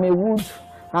 I'm a wood,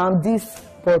 I'm this,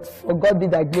 but for God be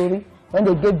thy glory. When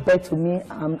they gave birth to me,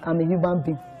 I'm a human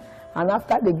being. And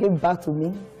after they gave birth to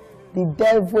me, the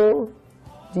devil,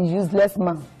 the useless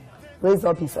man, raised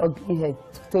up his ugly head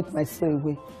to take my soul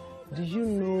away. Do you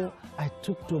know I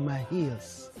took to my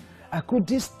heels? I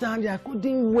couldn't stand it, I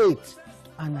couldn't wait,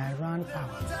 and I ran out.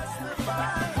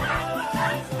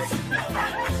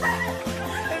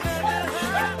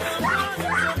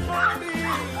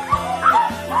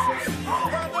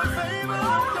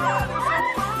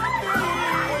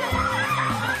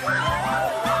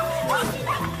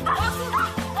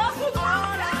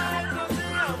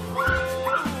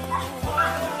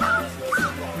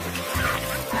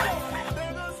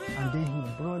 And then he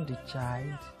brought the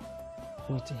child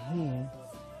with him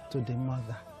to the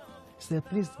mother. He said,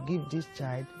 please give this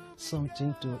child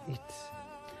something to eat.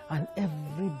 And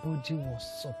everybody was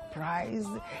surprised.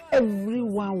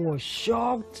 Everyone was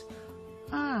shocked.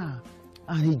 And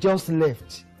he just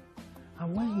left.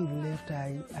 And when he left,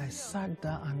 I sat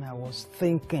down and I was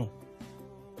thinking,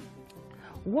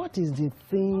 what is the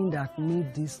thing that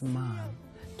made this man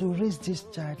to raise this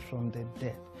child from the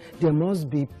dead? There must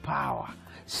be power,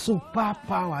 super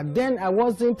power. Then I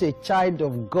wasn't a child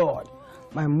of God.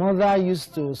 My mother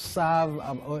used to serve,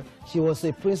 she was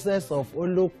a princess of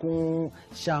Olokun,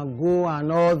 Shango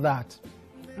and all that.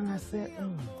 And I said,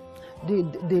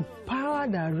 the power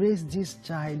that raised this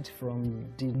child from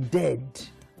the dead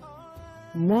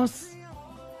must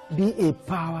be a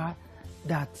power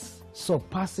that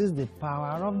surpasses the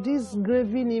power of these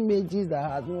graven images that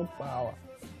has no power.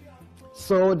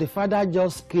 So the father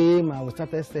just came and we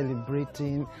started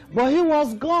celebrating, but he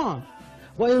was gone.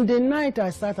 But in the night I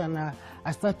sat and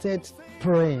I started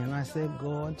praying, and I said,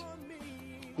 God,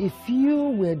 if you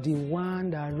were the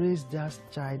one that raised that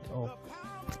child up,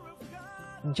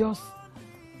 just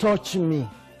touch me.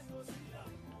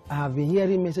 I have been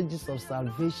hearing messages of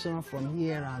salvation from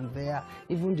here and there,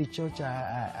 even the church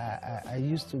I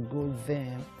used to go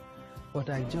then, but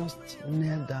I just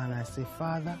knelt down and I said,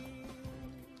 Father,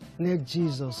 let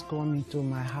Jesus come into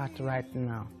my heart right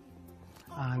now,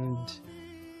 and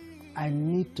I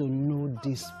need to know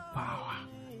this power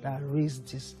that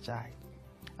raised this child.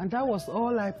 And that was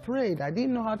all I prayed. I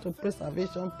didn't know how to pray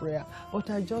salvation prayer, but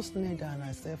I just knelt down and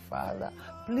I said, Father,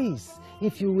 please,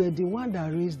 if you were the one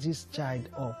that raised this child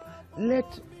up,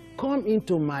 come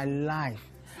into my life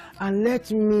and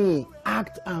let me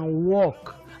act and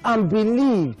walk and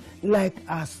believe like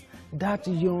as that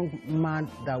young man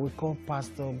that we call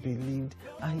pastor believed,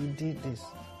 and he did this.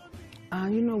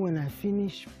 And you know, when I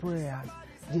finished prayers,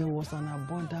 there was an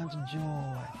abundant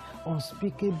joy,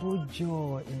 unspeakable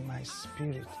joy in my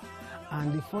spirit.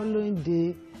 And the following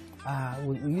day,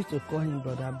 we used to call him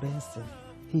Brother Benson.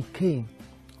 He came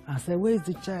and said, where is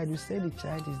the child? You said the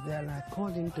child is there. And I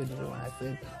called him to the room and I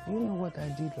said, you know what I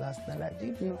did last night? I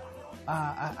didn't know.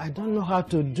 I don't know how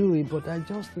to do it, but I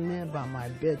just knelt by my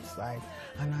bedside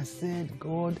and I said,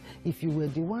 God, if you were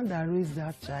the one that raised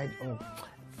that child up,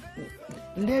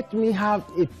 let me have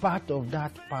a part of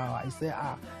that power. He said,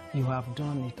 you have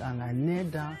done it. And I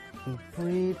knelt down, he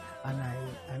prayed, and I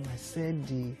said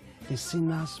the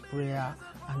sinner's prayer,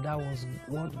 and that was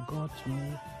what got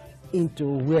me into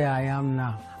where I am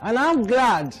now. And I'm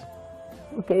glad.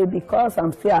 Okay, because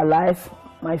I'm still alive,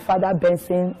 my father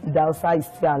Benson Idahosa is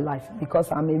still alive,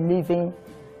 because I'm a living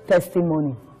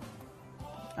testimony.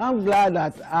 I'm glad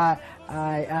that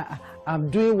I'm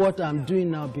doing what I'm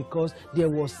doing now, because there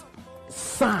was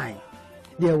sign,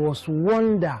 there was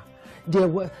wonder, there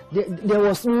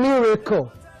was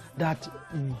miracle that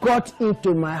got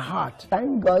into my heart.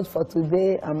 Thank God for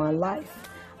today I'm alive.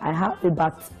 I have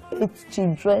about 8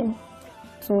 children,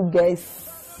 2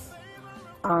 girls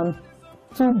and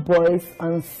 2 boys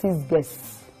and 6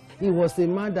 girls. He was a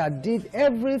man that did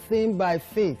everything by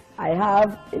faith. I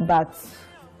have about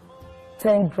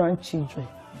 10 grandchildren,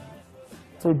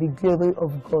 to the glory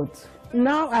of God.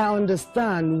 Now I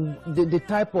understand the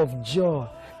type of joy.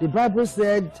 The Bible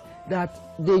said that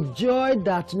the joy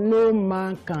that no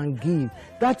man can give,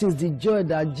 that is the joy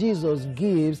that Jesus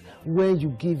gives when you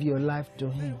give your life to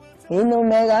him. Inu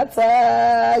mega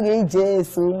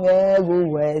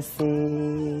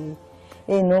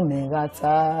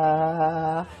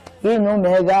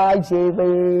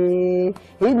jebe,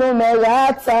 inu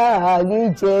mega tagi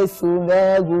Jesu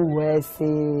megu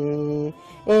wese,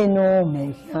 inu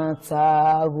mega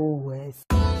tagu wese.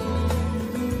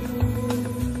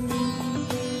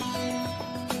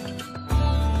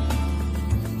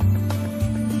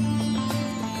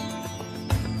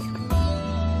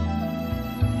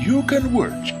 You can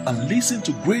watch and listen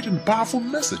to great and powerful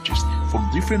messages from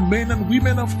different men and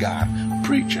women of God,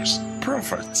 preachers,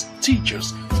 prophets,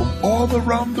 teachers from all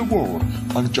around the world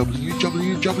on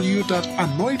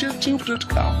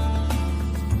www.anointedtube.com.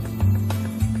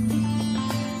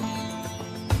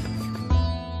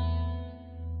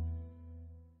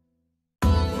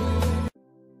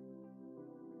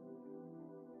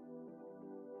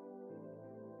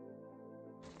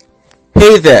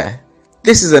 Hey there,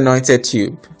 this is Anointed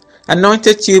Tube.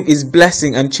 Anointed Tube is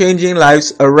blessing and changing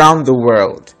lives around the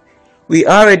world. We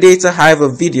are a data hive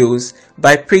of videos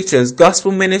by preachers,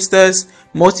 gospel ministers,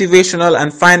 motivational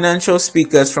and financial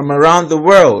speakers from around the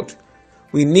world.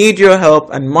 We need your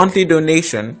help and monthly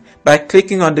donation by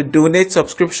clicking on the donate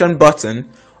subscription button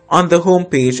on the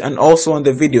homepage and also on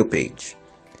the video page.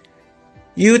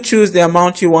 You choose the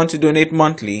amount you want to donate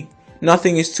monthly.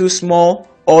 Nothing is too small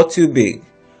or too big.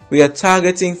 We are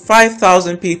targeting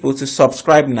 5,000 people to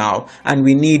subscribe now, and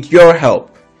we need your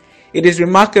help. It is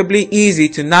remarkably easy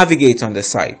to navigate on the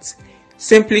site.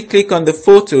 Simply click on the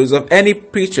photos of any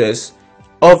preachers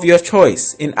of your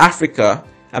choice in Africa,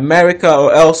 America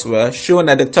or elsewhere shown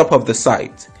at the top of the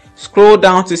site. Scroll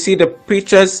down to see the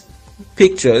preachers'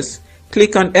 pictures.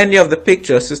 Click on any of the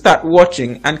pictures to start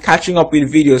watching and catching up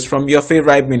with videos from your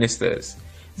favorite ministers.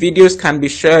 Videos can be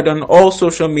shared on all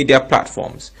social media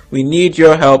platforms. We need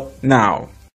your help now.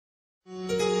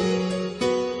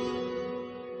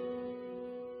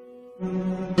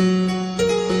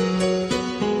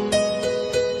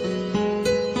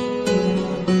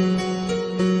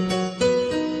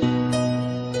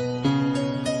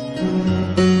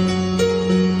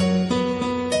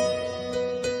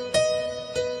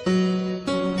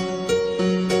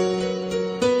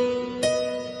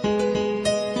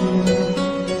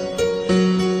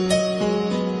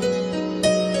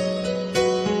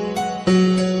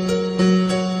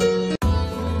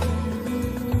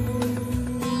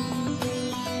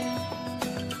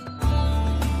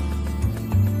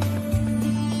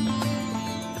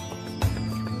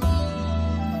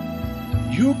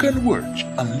 You can watch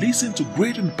and listen to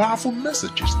great and powerful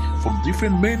messages from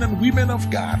different men and women of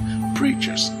God,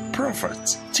 preachers,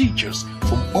 prophets, teachers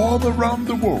from all around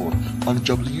the world on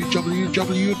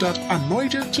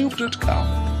www.anointedtube.com.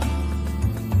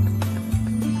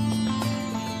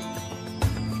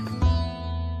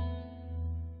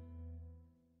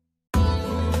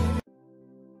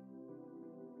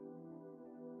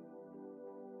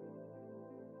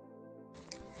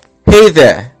 Hey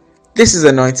there, this is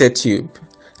Anointed Tube.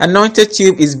 Anointed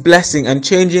Tube is blessing and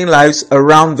changing lives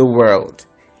around the world.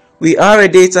 We are a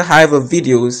data hive of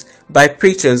videos by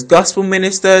preachers, gospel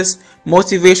ministers,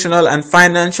 motivational and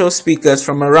financial speakers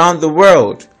from around the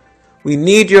world. We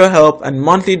need your help and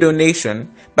monthly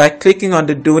donation by clicking on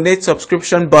the donate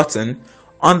subscription button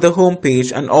on the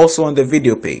homepage and also on the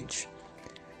video page.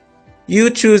 You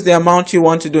choose the amount you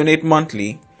want to donate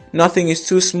monthly. Nothing is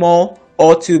too small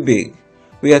or too big.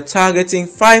 We are targeting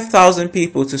 5,000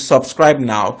 people to subscribe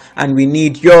now, and we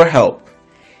need your help.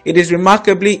 It is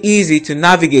remarkably easy to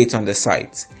navigate on the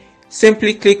site.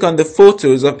 Simply click on the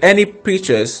photos of any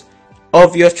preachers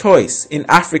of your choice in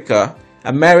Africa,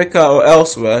 America or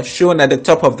elsewhere shown at the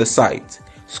top of the site.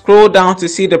 Scroll down to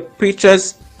see the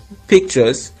preachers'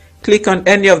 pictures. Click on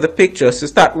any of the pictures to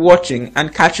start watching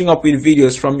and catching up with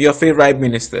videos from your favorite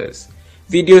ministers.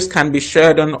 Videos can be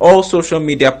shared on all social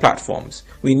media platforms.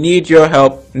 We need your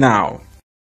help now.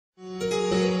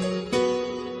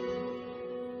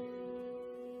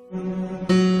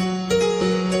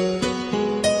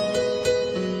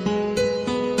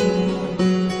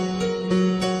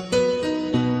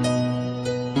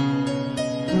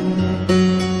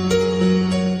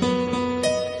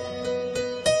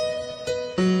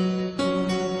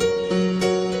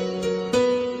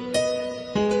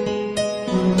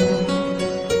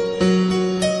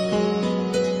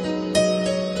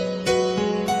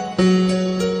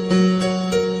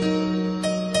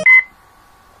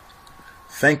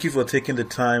 Thank you for taking the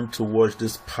time to watch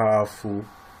this powerful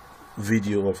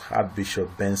video of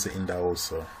Archbishop Benson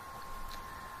Idahosa.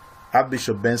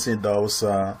 Archbishop Benson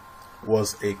Idahosa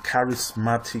was a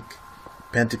charismatic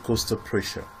Pentecostal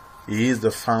preacher. He is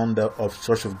the founder of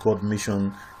Church of God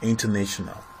Mission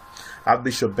International.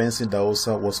 Archbishop Benson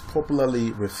Idahosa was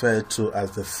popularly referred to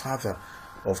as the father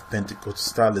of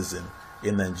Pentecostalism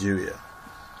in Nigeria.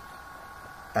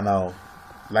 And I'd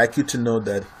like you to know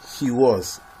that he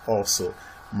was also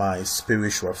my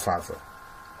spiritual father.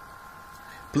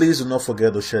 Please do not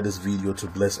forget to share this video to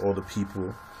bless other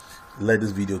people. Let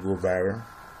this video go viral.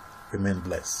 Remain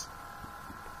blessed.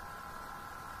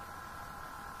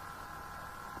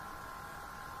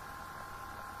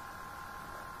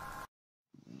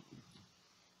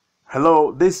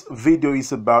 Hello, this video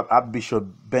is about Archbishop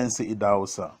Benson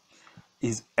Idahosa,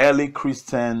 his early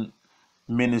Christian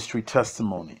ministry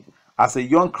testimony. As a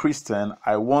young Christian,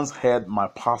 I once heard my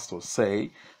pastor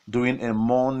say during a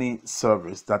morning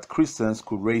service that Christians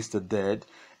could raise the dead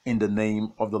in the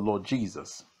name of the Lord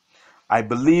Jesus. I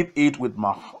believe it with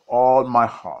all my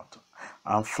heart.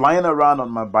 I'm flying around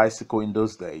on my bicycle in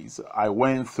those days. I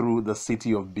went through the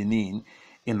city of Benin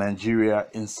in Nigeria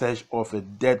in search of a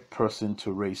dead person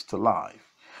to raise to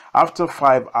life. After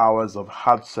 5 hours of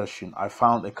hard searching, I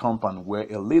found a compound where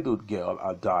a little girl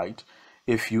had died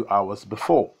a few hours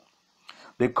before.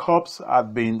 The corpse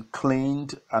had been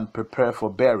cleaned and prepared for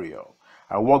burial.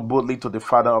 I walked boldly to the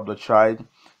father of the child.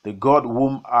 The God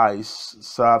whom I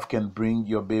serve can bring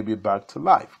your baby back to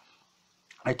life.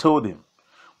 I told him,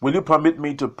 will you permit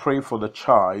me to pray for the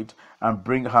child and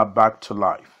bring her back to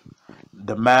life?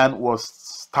 The man was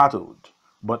startled,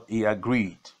 but he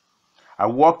agreed. I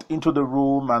walked into the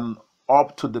room and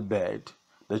up to the bed.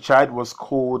 The child was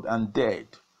cold and dead.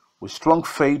 With strong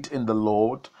faith in the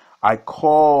Lord, I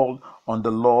called on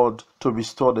the Lord to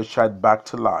restore the child back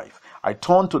to life. I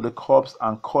turned to the corpse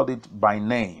and called it by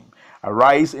name.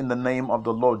 Arise in the name of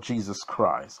the Lord Jesus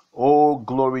Christ. Oh,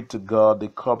 glory to God. The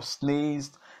corpse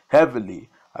sneezed heavily.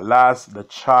 Alas, the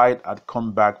child had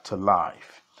come back to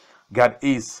life. God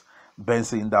is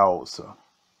Benson Idahosa.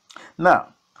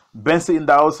 Now, Benson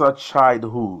Idahosa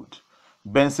childhood.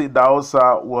 Benson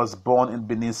Idahosa was born in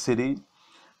Benin City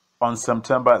on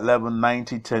September 11,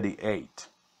 1938,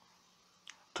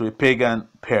 to a pagan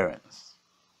parents.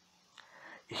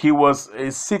 He was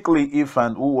a sickly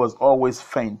infant who was always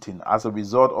fainting. As a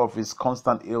result of his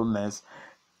constant illness,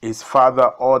 his father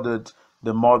ordered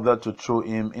the mother to throw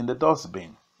him in the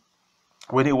dustbin.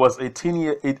 When he was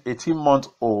 18 months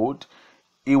old,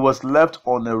 he was left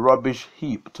on a rubbish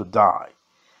heap to die.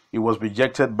 He was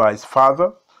rejected by his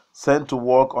father, sent to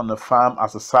work on a farm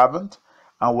as a servant,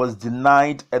 and was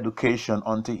denied education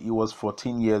until he was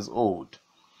 14 years old.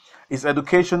 His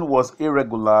education was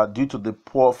irregular due to the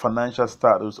poor financial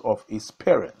status of his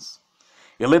parents.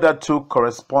 He later took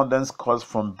correspondence course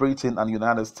from Britain and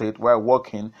United States while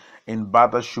working in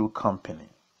Barber Shoe Company.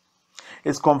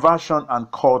 His conversion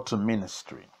and call to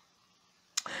ministry.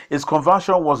 His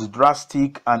conversion was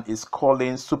drastic and his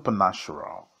calling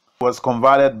supernatural. He was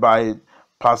converted by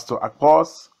Pastor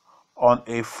Akpos on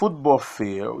a football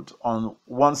field on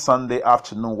one Sunday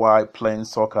afternoon while playing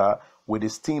soccer with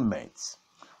his teammates.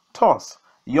 Thus,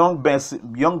 young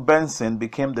Benson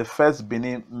became the first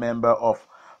Benin member of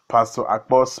Pastor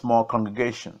Akpos' small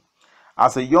congregation.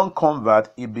 As a young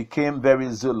convert, he became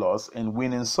very zealous in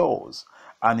winning souls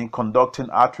and in conducting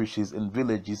outreaches in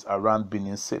villages around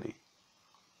Benin City.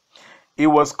 He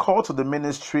was called to the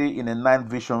ministry in a night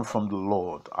vision from the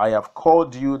Lord. I have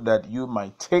called you that you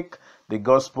might take the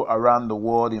gospel around the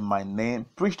world in my name,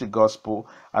 preach the gospel,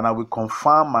 and I will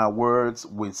confirm my words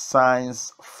with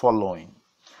signs following,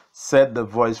 said the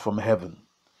voice from heaven.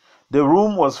 The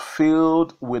room was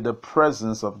filled with the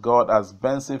presence of God as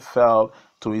Benson fell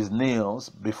to his knees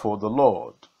before the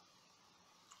Lord.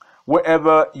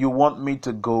 Wherever you want me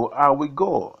to go, I will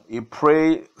go. He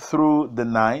prayed through the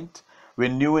night,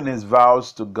 renewing his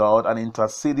vows to God and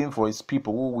interceding for his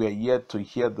people who were yet to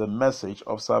hear the message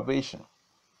of salvation.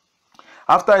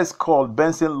 After his call,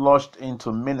 Benson launched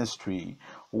into ministry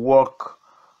work,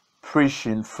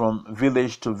 preaching from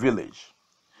village to village.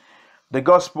 The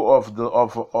gospel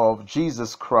of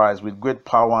Jesus Christ with great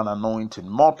power and anointing.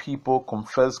 More people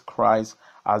confess Christ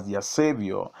as their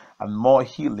Savior, and more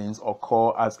healings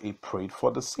occur as he prayed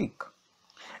for the sick.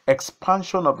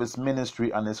 Expansion of his ministry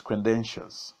and his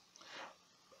credentials.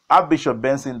 Archbishop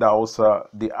Benson Idahosa,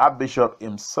 the Archbishop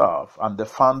himself, and the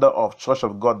founder of Church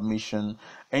of God Mission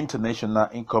International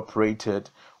Incorporated,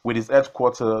 with its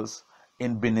headquarters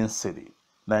in Benin City,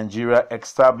 Nigeria,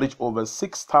 established over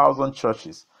 6,000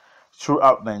 churches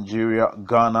throughout Nigeria,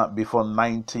 Ghana before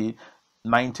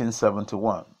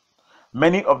 1971.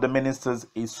 Many of the ministers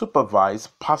he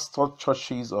supervised pastored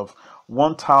churches of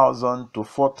 1,000 to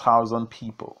 4,000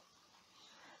 people.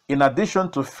 In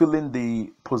addition to filling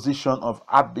the position of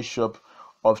Archbishop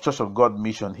of Church of God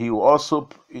Mission, he was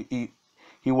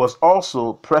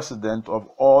also president of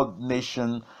All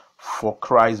Nation for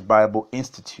Christ Bible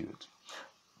Institute,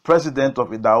 president of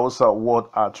Idahosa World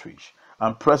Outreach,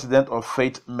 and president of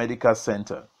Faith Medical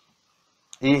Center.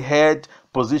 He held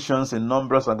positions in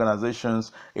numerous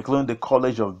organizations, including the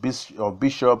College of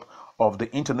Bishop of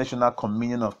the International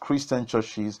Communion of Christian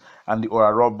Churches and the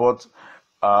Oral Roberts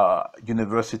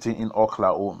University in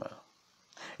Oklahoma.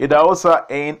 Idahosa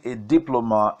earned a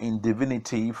diploma in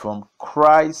divinity from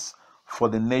Christ for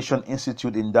the Nation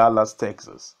Institute in Dallas,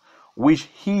 Texas, which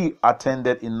he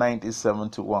attended in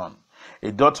 1971,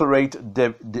 a doctorate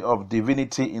of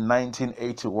divinity in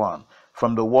 1981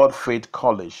 from the World Faith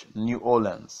College, New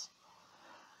Orleans,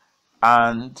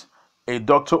 and a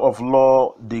Doctor of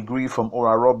Law degree from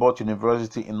Oral Roberts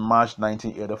University in March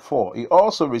 1984. He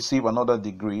also received other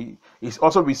degrees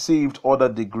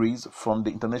from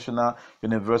the International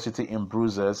University in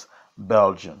Brussels,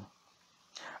 Belgium.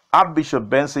 Archbishop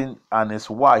Benson and his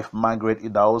wife Margaret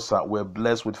Idahosa were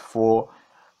blessed with 4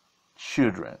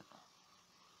 children.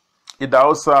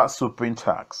 Idahosa Supreme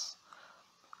Tax.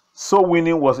 So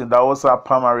winning was Idahosa's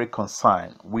primary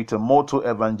concern, with a motto,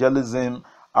 evangelism,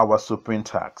 our supreme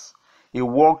tax. He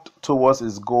worked towards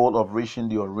his goal of reaching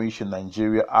the unreached in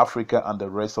Nigeria, Africa, and the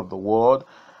rest of the world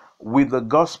with the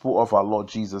gospel of our Lord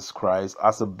Jesus Christ.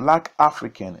 As a black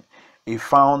African, he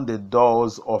found the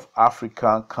doors of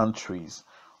African countries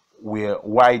were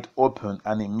wide open,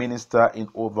 and he ministered in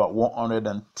over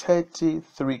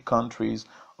 123 countries,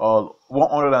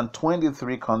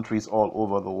 123 countries all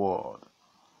over the world.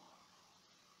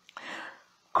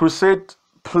 Crusade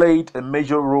played a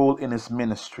major role in his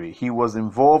ministry. He was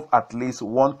involved at least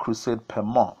 1 crusade per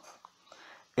month.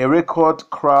 A record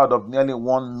crowd of nearly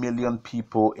 1 million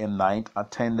people a night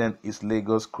attended his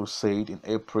Lagos crusade in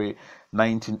April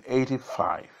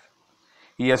 1985.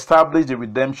 He established the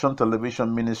Redemption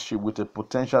Television Ministry with a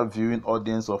potential viewing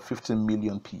audience of 15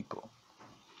 million people.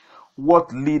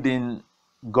 What leading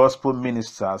gospel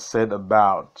ministers said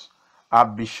about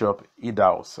Archbishop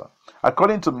Idahosa?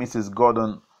 According to Mrs.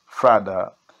 Gordon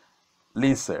Frader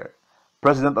Liser,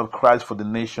 President of Christ for the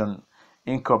Nation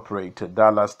Incorporated,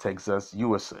 Dallas, Texas,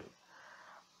 USA,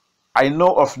 I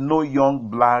know of no young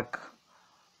black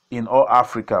in all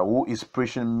Africa who is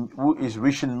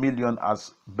reaching millions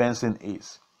as Benson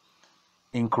is.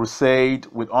 In crusade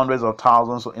with hundreds of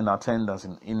thousands in attendance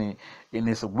in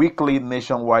his weekly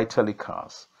nationwide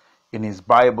telecast, in his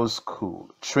Bible school,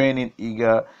 training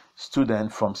eager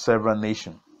students from several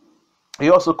nations. He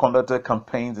also conducted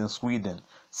campaigns in Sweden,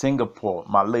 Singapore,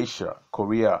 Malaysia,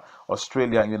 Korea,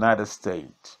 Australia, and United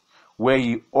States, where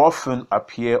he often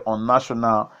appeared on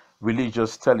national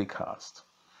religious telecasts.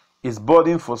 His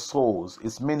burden for souls,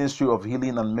 his ministry of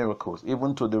healing and miracles,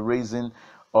 even to the raising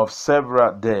of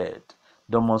several dead,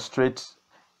 demonstrate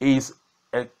he is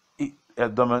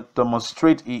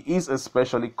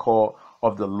especially called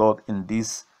of the Lord in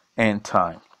this end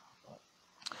time.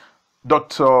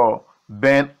 Dr.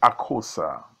 Ben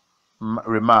Idahosa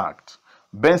remarked,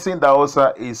 Benson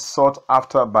Idahosa is sought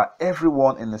after by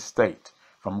everyone in the state,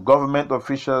 from government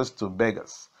officials to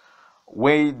beggars.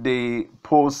 When they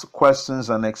pose questions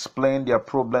and explain their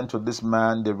problem to this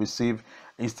man, they receive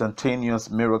instantaneous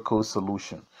miracle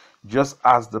solution, just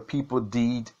as the people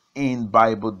did in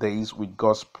Bible days with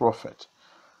God's prophet.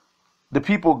 The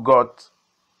people got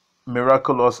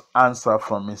miraculous answer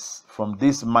from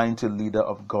this mighty leader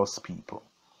of God's people,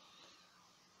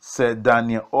 said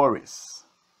Daniel Oris.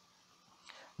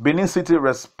 Benin City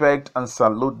respect and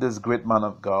salute this great man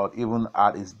of God even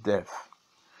at his death.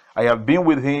 I have been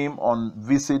with him on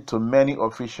visit to many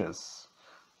officials,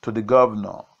 to the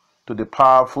governor, to the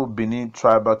powerful Benin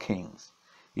tribal kings.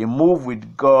 He moved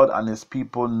with God and his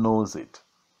people knows it.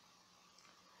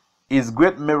 His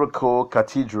great miracle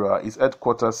cathedral, his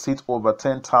headquarters, seat over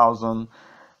 10,000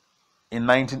 in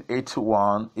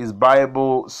 1981. His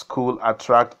Bible school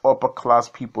attract upper class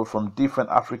people from different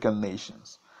African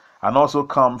nations and also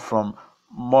come from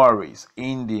Mauritius,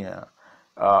 India,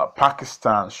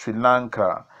 Pakistan, Sri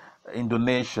Lanka,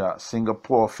 Indonesia,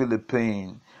 Singapore,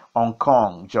 Philippines, Hong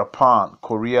Kong, Japan,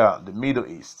 Korea, the Middle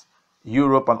East,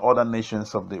 Europe, and other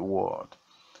nations of the world.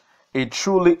 A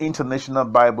truly international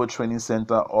Bible training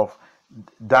center of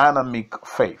dynamic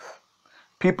faith.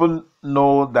 People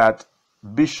know that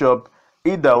Bishop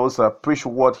Idahosa preached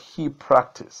what he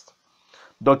practiced.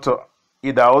 Dr.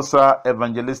 Idahosa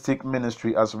evangelistic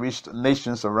ministry has reached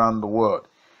nations around the world.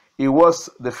 He was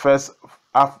the first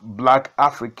black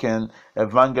African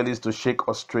evangelist to shake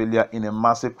Australia in a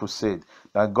massive crusade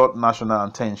that got national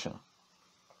attention.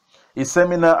 His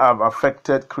seminars have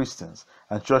affected Christians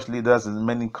and church leaders in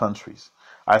many countries.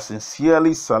 I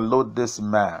sincerely salute this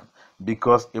man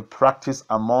because he practiced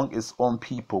among his own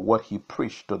people what he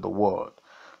preached to the world.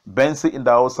 Benson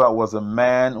Idahosa was a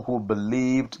man who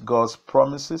believed God's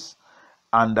promises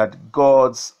and that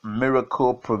God's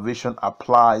miracle provision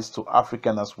applies to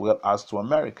Africans as well as to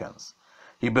Americans.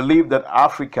 He believed that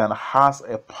African has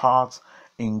a part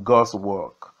in God's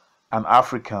work and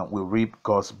African will reap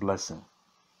God's blessing.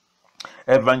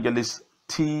 Evangelist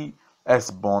T.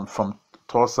 S. Bond from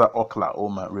Tulsa,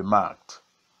 Oklahoma remarked,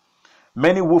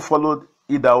 many who followed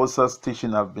Idahosa's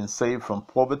teaching have been saved from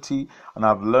poverty, and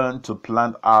have learned to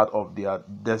plant out of their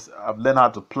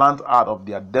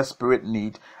desperate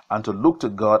need and to look to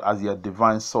God as their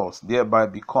divine source, thereby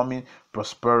becoming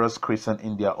prosperous Christians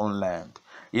in their own land.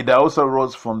 Idahosa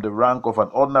rose from the rank of an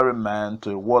ordinary man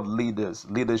to a world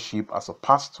leadership as a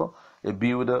pastor, a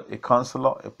builder, a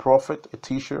counselor, a prophet, a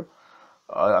teacher,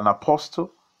 an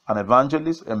apostle, an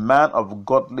evangelist, a man of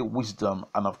godly wisdom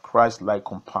and of Christ-like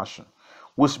compassion,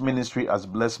 whose ministry has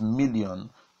blessed millions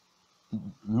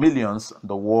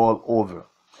the world over.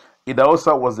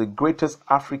 Idahosa was the greatest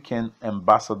African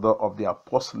ambassador of the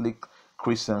apostolic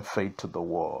Christian faith to the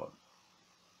world.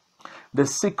 The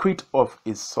secret of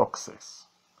his success.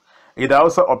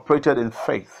 Idahosa operated in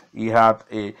faith. He had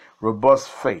a robust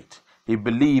faith. He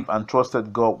believed and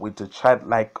trusted God with a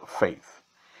childlike faith.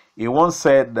 He once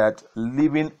said that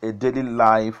living a daily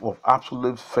life of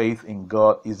absolute faith in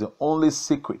God is the only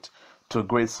secret to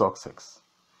great success.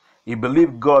 He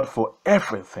believed God for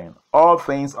everything. All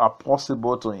things are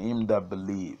possible to him that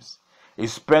believes. He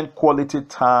spent quality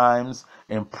times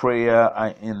in prayer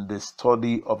and in the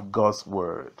study of God's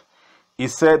word. He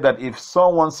said that if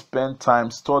someone spent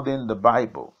time studying the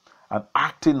Bible and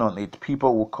acting on it,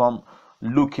 people will come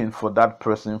looking for that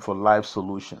person for life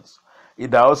solutions.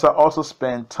 Idahosa also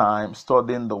spent time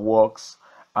studying the works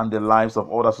and the lives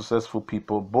of other successful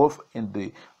people, both in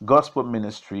the gospel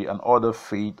ministry and other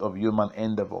fields of human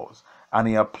endeavors, and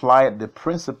he applied the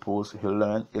principles he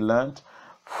learned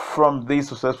from these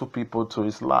successful people to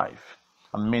his life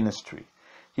and ministry.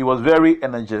 He was very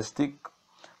energetic,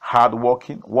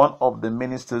 hardworking. One of the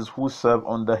ministers who served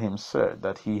under him said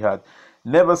that he had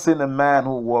never seen a man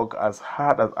who worked as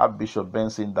hard as Archbishop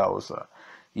Benson Idahosa.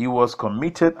 He was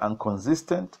committed and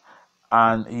consistent,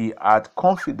 and he had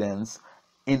confidence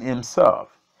in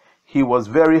himself. He was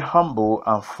very humble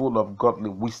and full of godly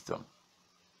wisdom.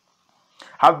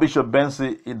 Archbishop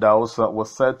Benson Idahosa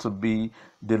was said to be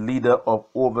the leader of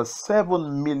over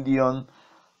 7 million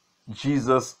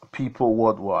Jesus people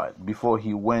worldwide before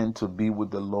he went to be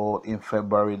with the Lord in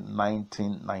February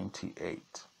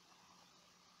 1998.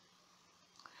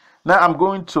 Now I'm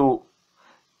going to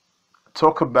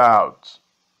talk about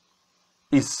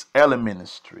his early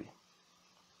ministry.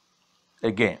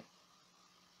 Again,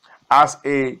 as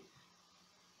a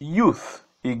youth,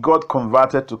 he got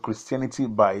converted to Christianity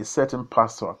by a certain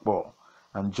Pastor Akbar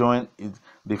and joined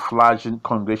the fledgling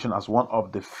congregation as one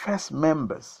of the first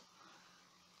members.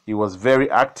 He was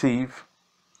very active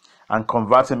and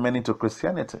converted many to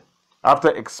Christianity. After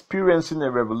experiencing a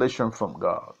revelation from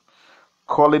God,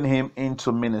 calling him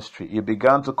into ministry, he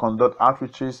began to conduct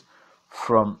outreaches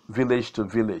from village to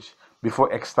village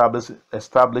before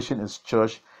establishing his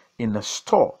church in a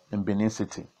store in Benin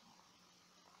City.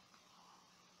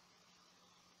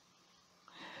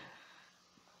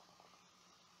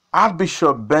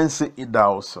 Archbishop Benson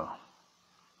Idahosa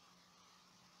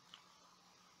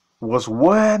was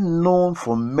well known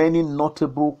for many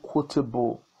notable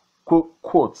quotable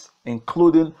quotes,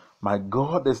 including, "My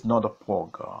God is not a poor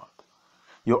God.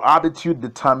 Your attitude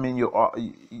determines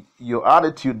your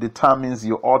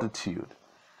altitude.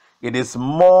 It is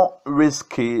more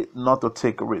risky not to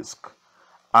take risk.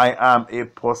 I am a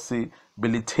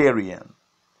possibilitarian.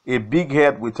 A big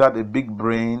head without a big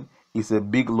brain is a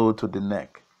big load to the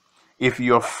neck. If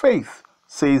your faith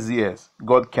says yes,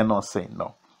 God cannot say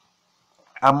no."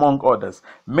 Among others,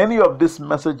 many of these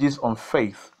messages on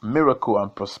faith, miracle,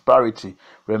 and prosperity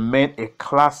remain a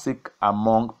classic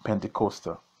among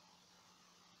Pentecostals.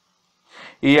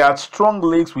 He had strong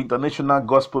links with international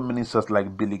gospel ministers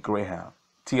like Billy Graham,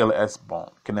 T.L.S. Bond,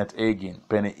 Kenneth Hagin,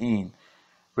 Penny Hinn,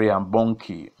 Rayhan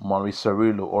Bonke, Maurice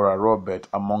Cerullo, Oral Roberts,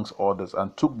 amongst others,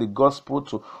 and took the gospel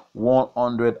to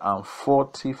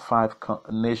 145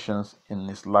 nations in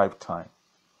his lifetime.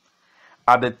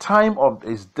 At the time of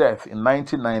his death in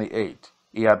 1998,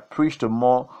 he had preached to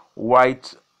more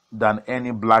white than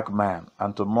any black man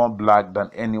and to more black than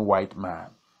any white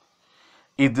man.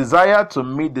 His desire to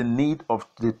meet the need of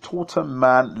the total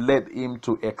man led him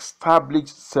to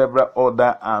establish several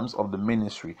other arms of the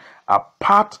ministry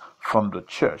apart from the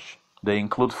church. They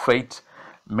include Faith,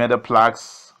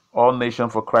 Metaplex, All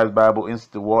Nations for Christ Bible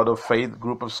Institute, Word of Faith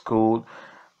Group of School,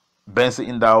 Benson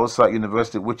Idahosa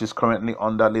University, which is currently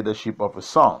under leadership of his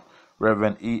son,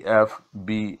 Reverend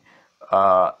E.F.B.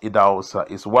 Idahosa.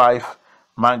 His wife,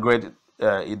 Margaret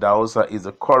Idahosa, is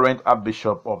the current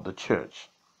Archbishop of the church.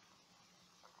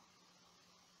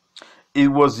 It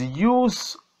was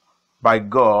used by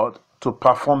God to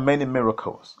perform many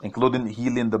miracles, including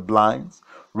healing the blind,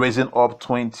 raising up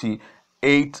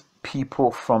 28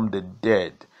 people from the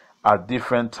dead at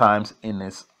different times in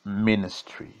his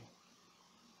ministry.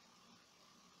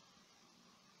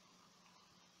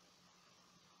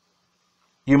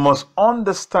 You must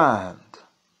understand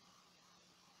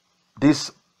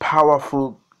this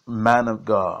powerful man of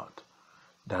God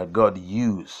that God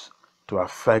used to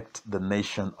affect the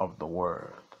nation of the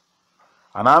world.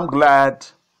 And I'm glad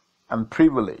and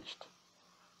privileged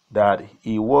that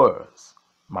he was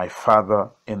my father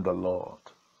in the Lord.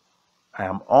 I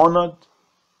am honored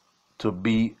to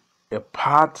be a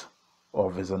part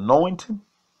of his anointing,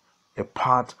 a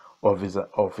part of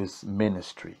his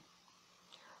ministry.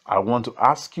 I want to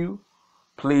ask you,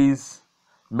 please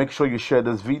make sure you share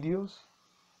this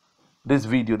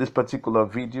particular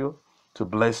video, to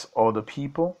bless other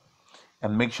people.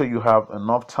 And make sure you have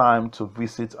enough time to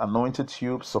visit Anointed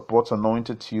Tube, support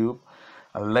Anointed Tube,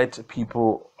 and let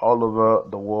people all over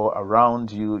the world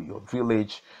around you, your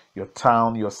village, your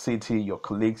town, your city, your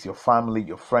colleagues, your family,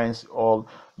 your friends, all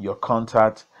your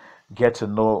contacts, get to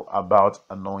know about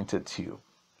Anointed Tube.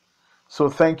 So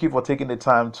thank you for taking the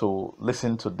time to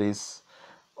listen to this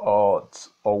or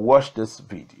watch this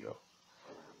video.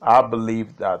 I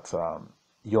believe that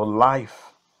your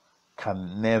life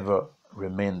can never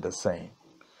remain the same,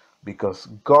 because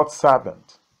God's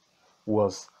servant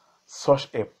was such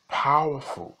a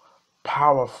powerful,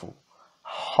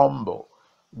 humble,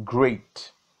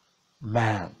 great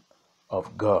man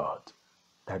of God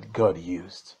that God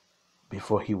used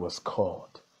before he was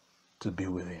called to be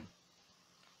with him.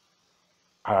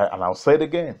 And I'll say it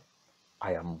again,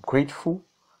 I am grateful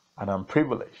and I'm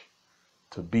privileged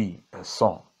to be a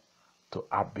son to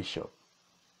Archbishop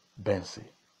Benson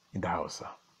Idahosa.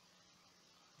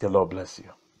 The Lord bless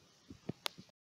you.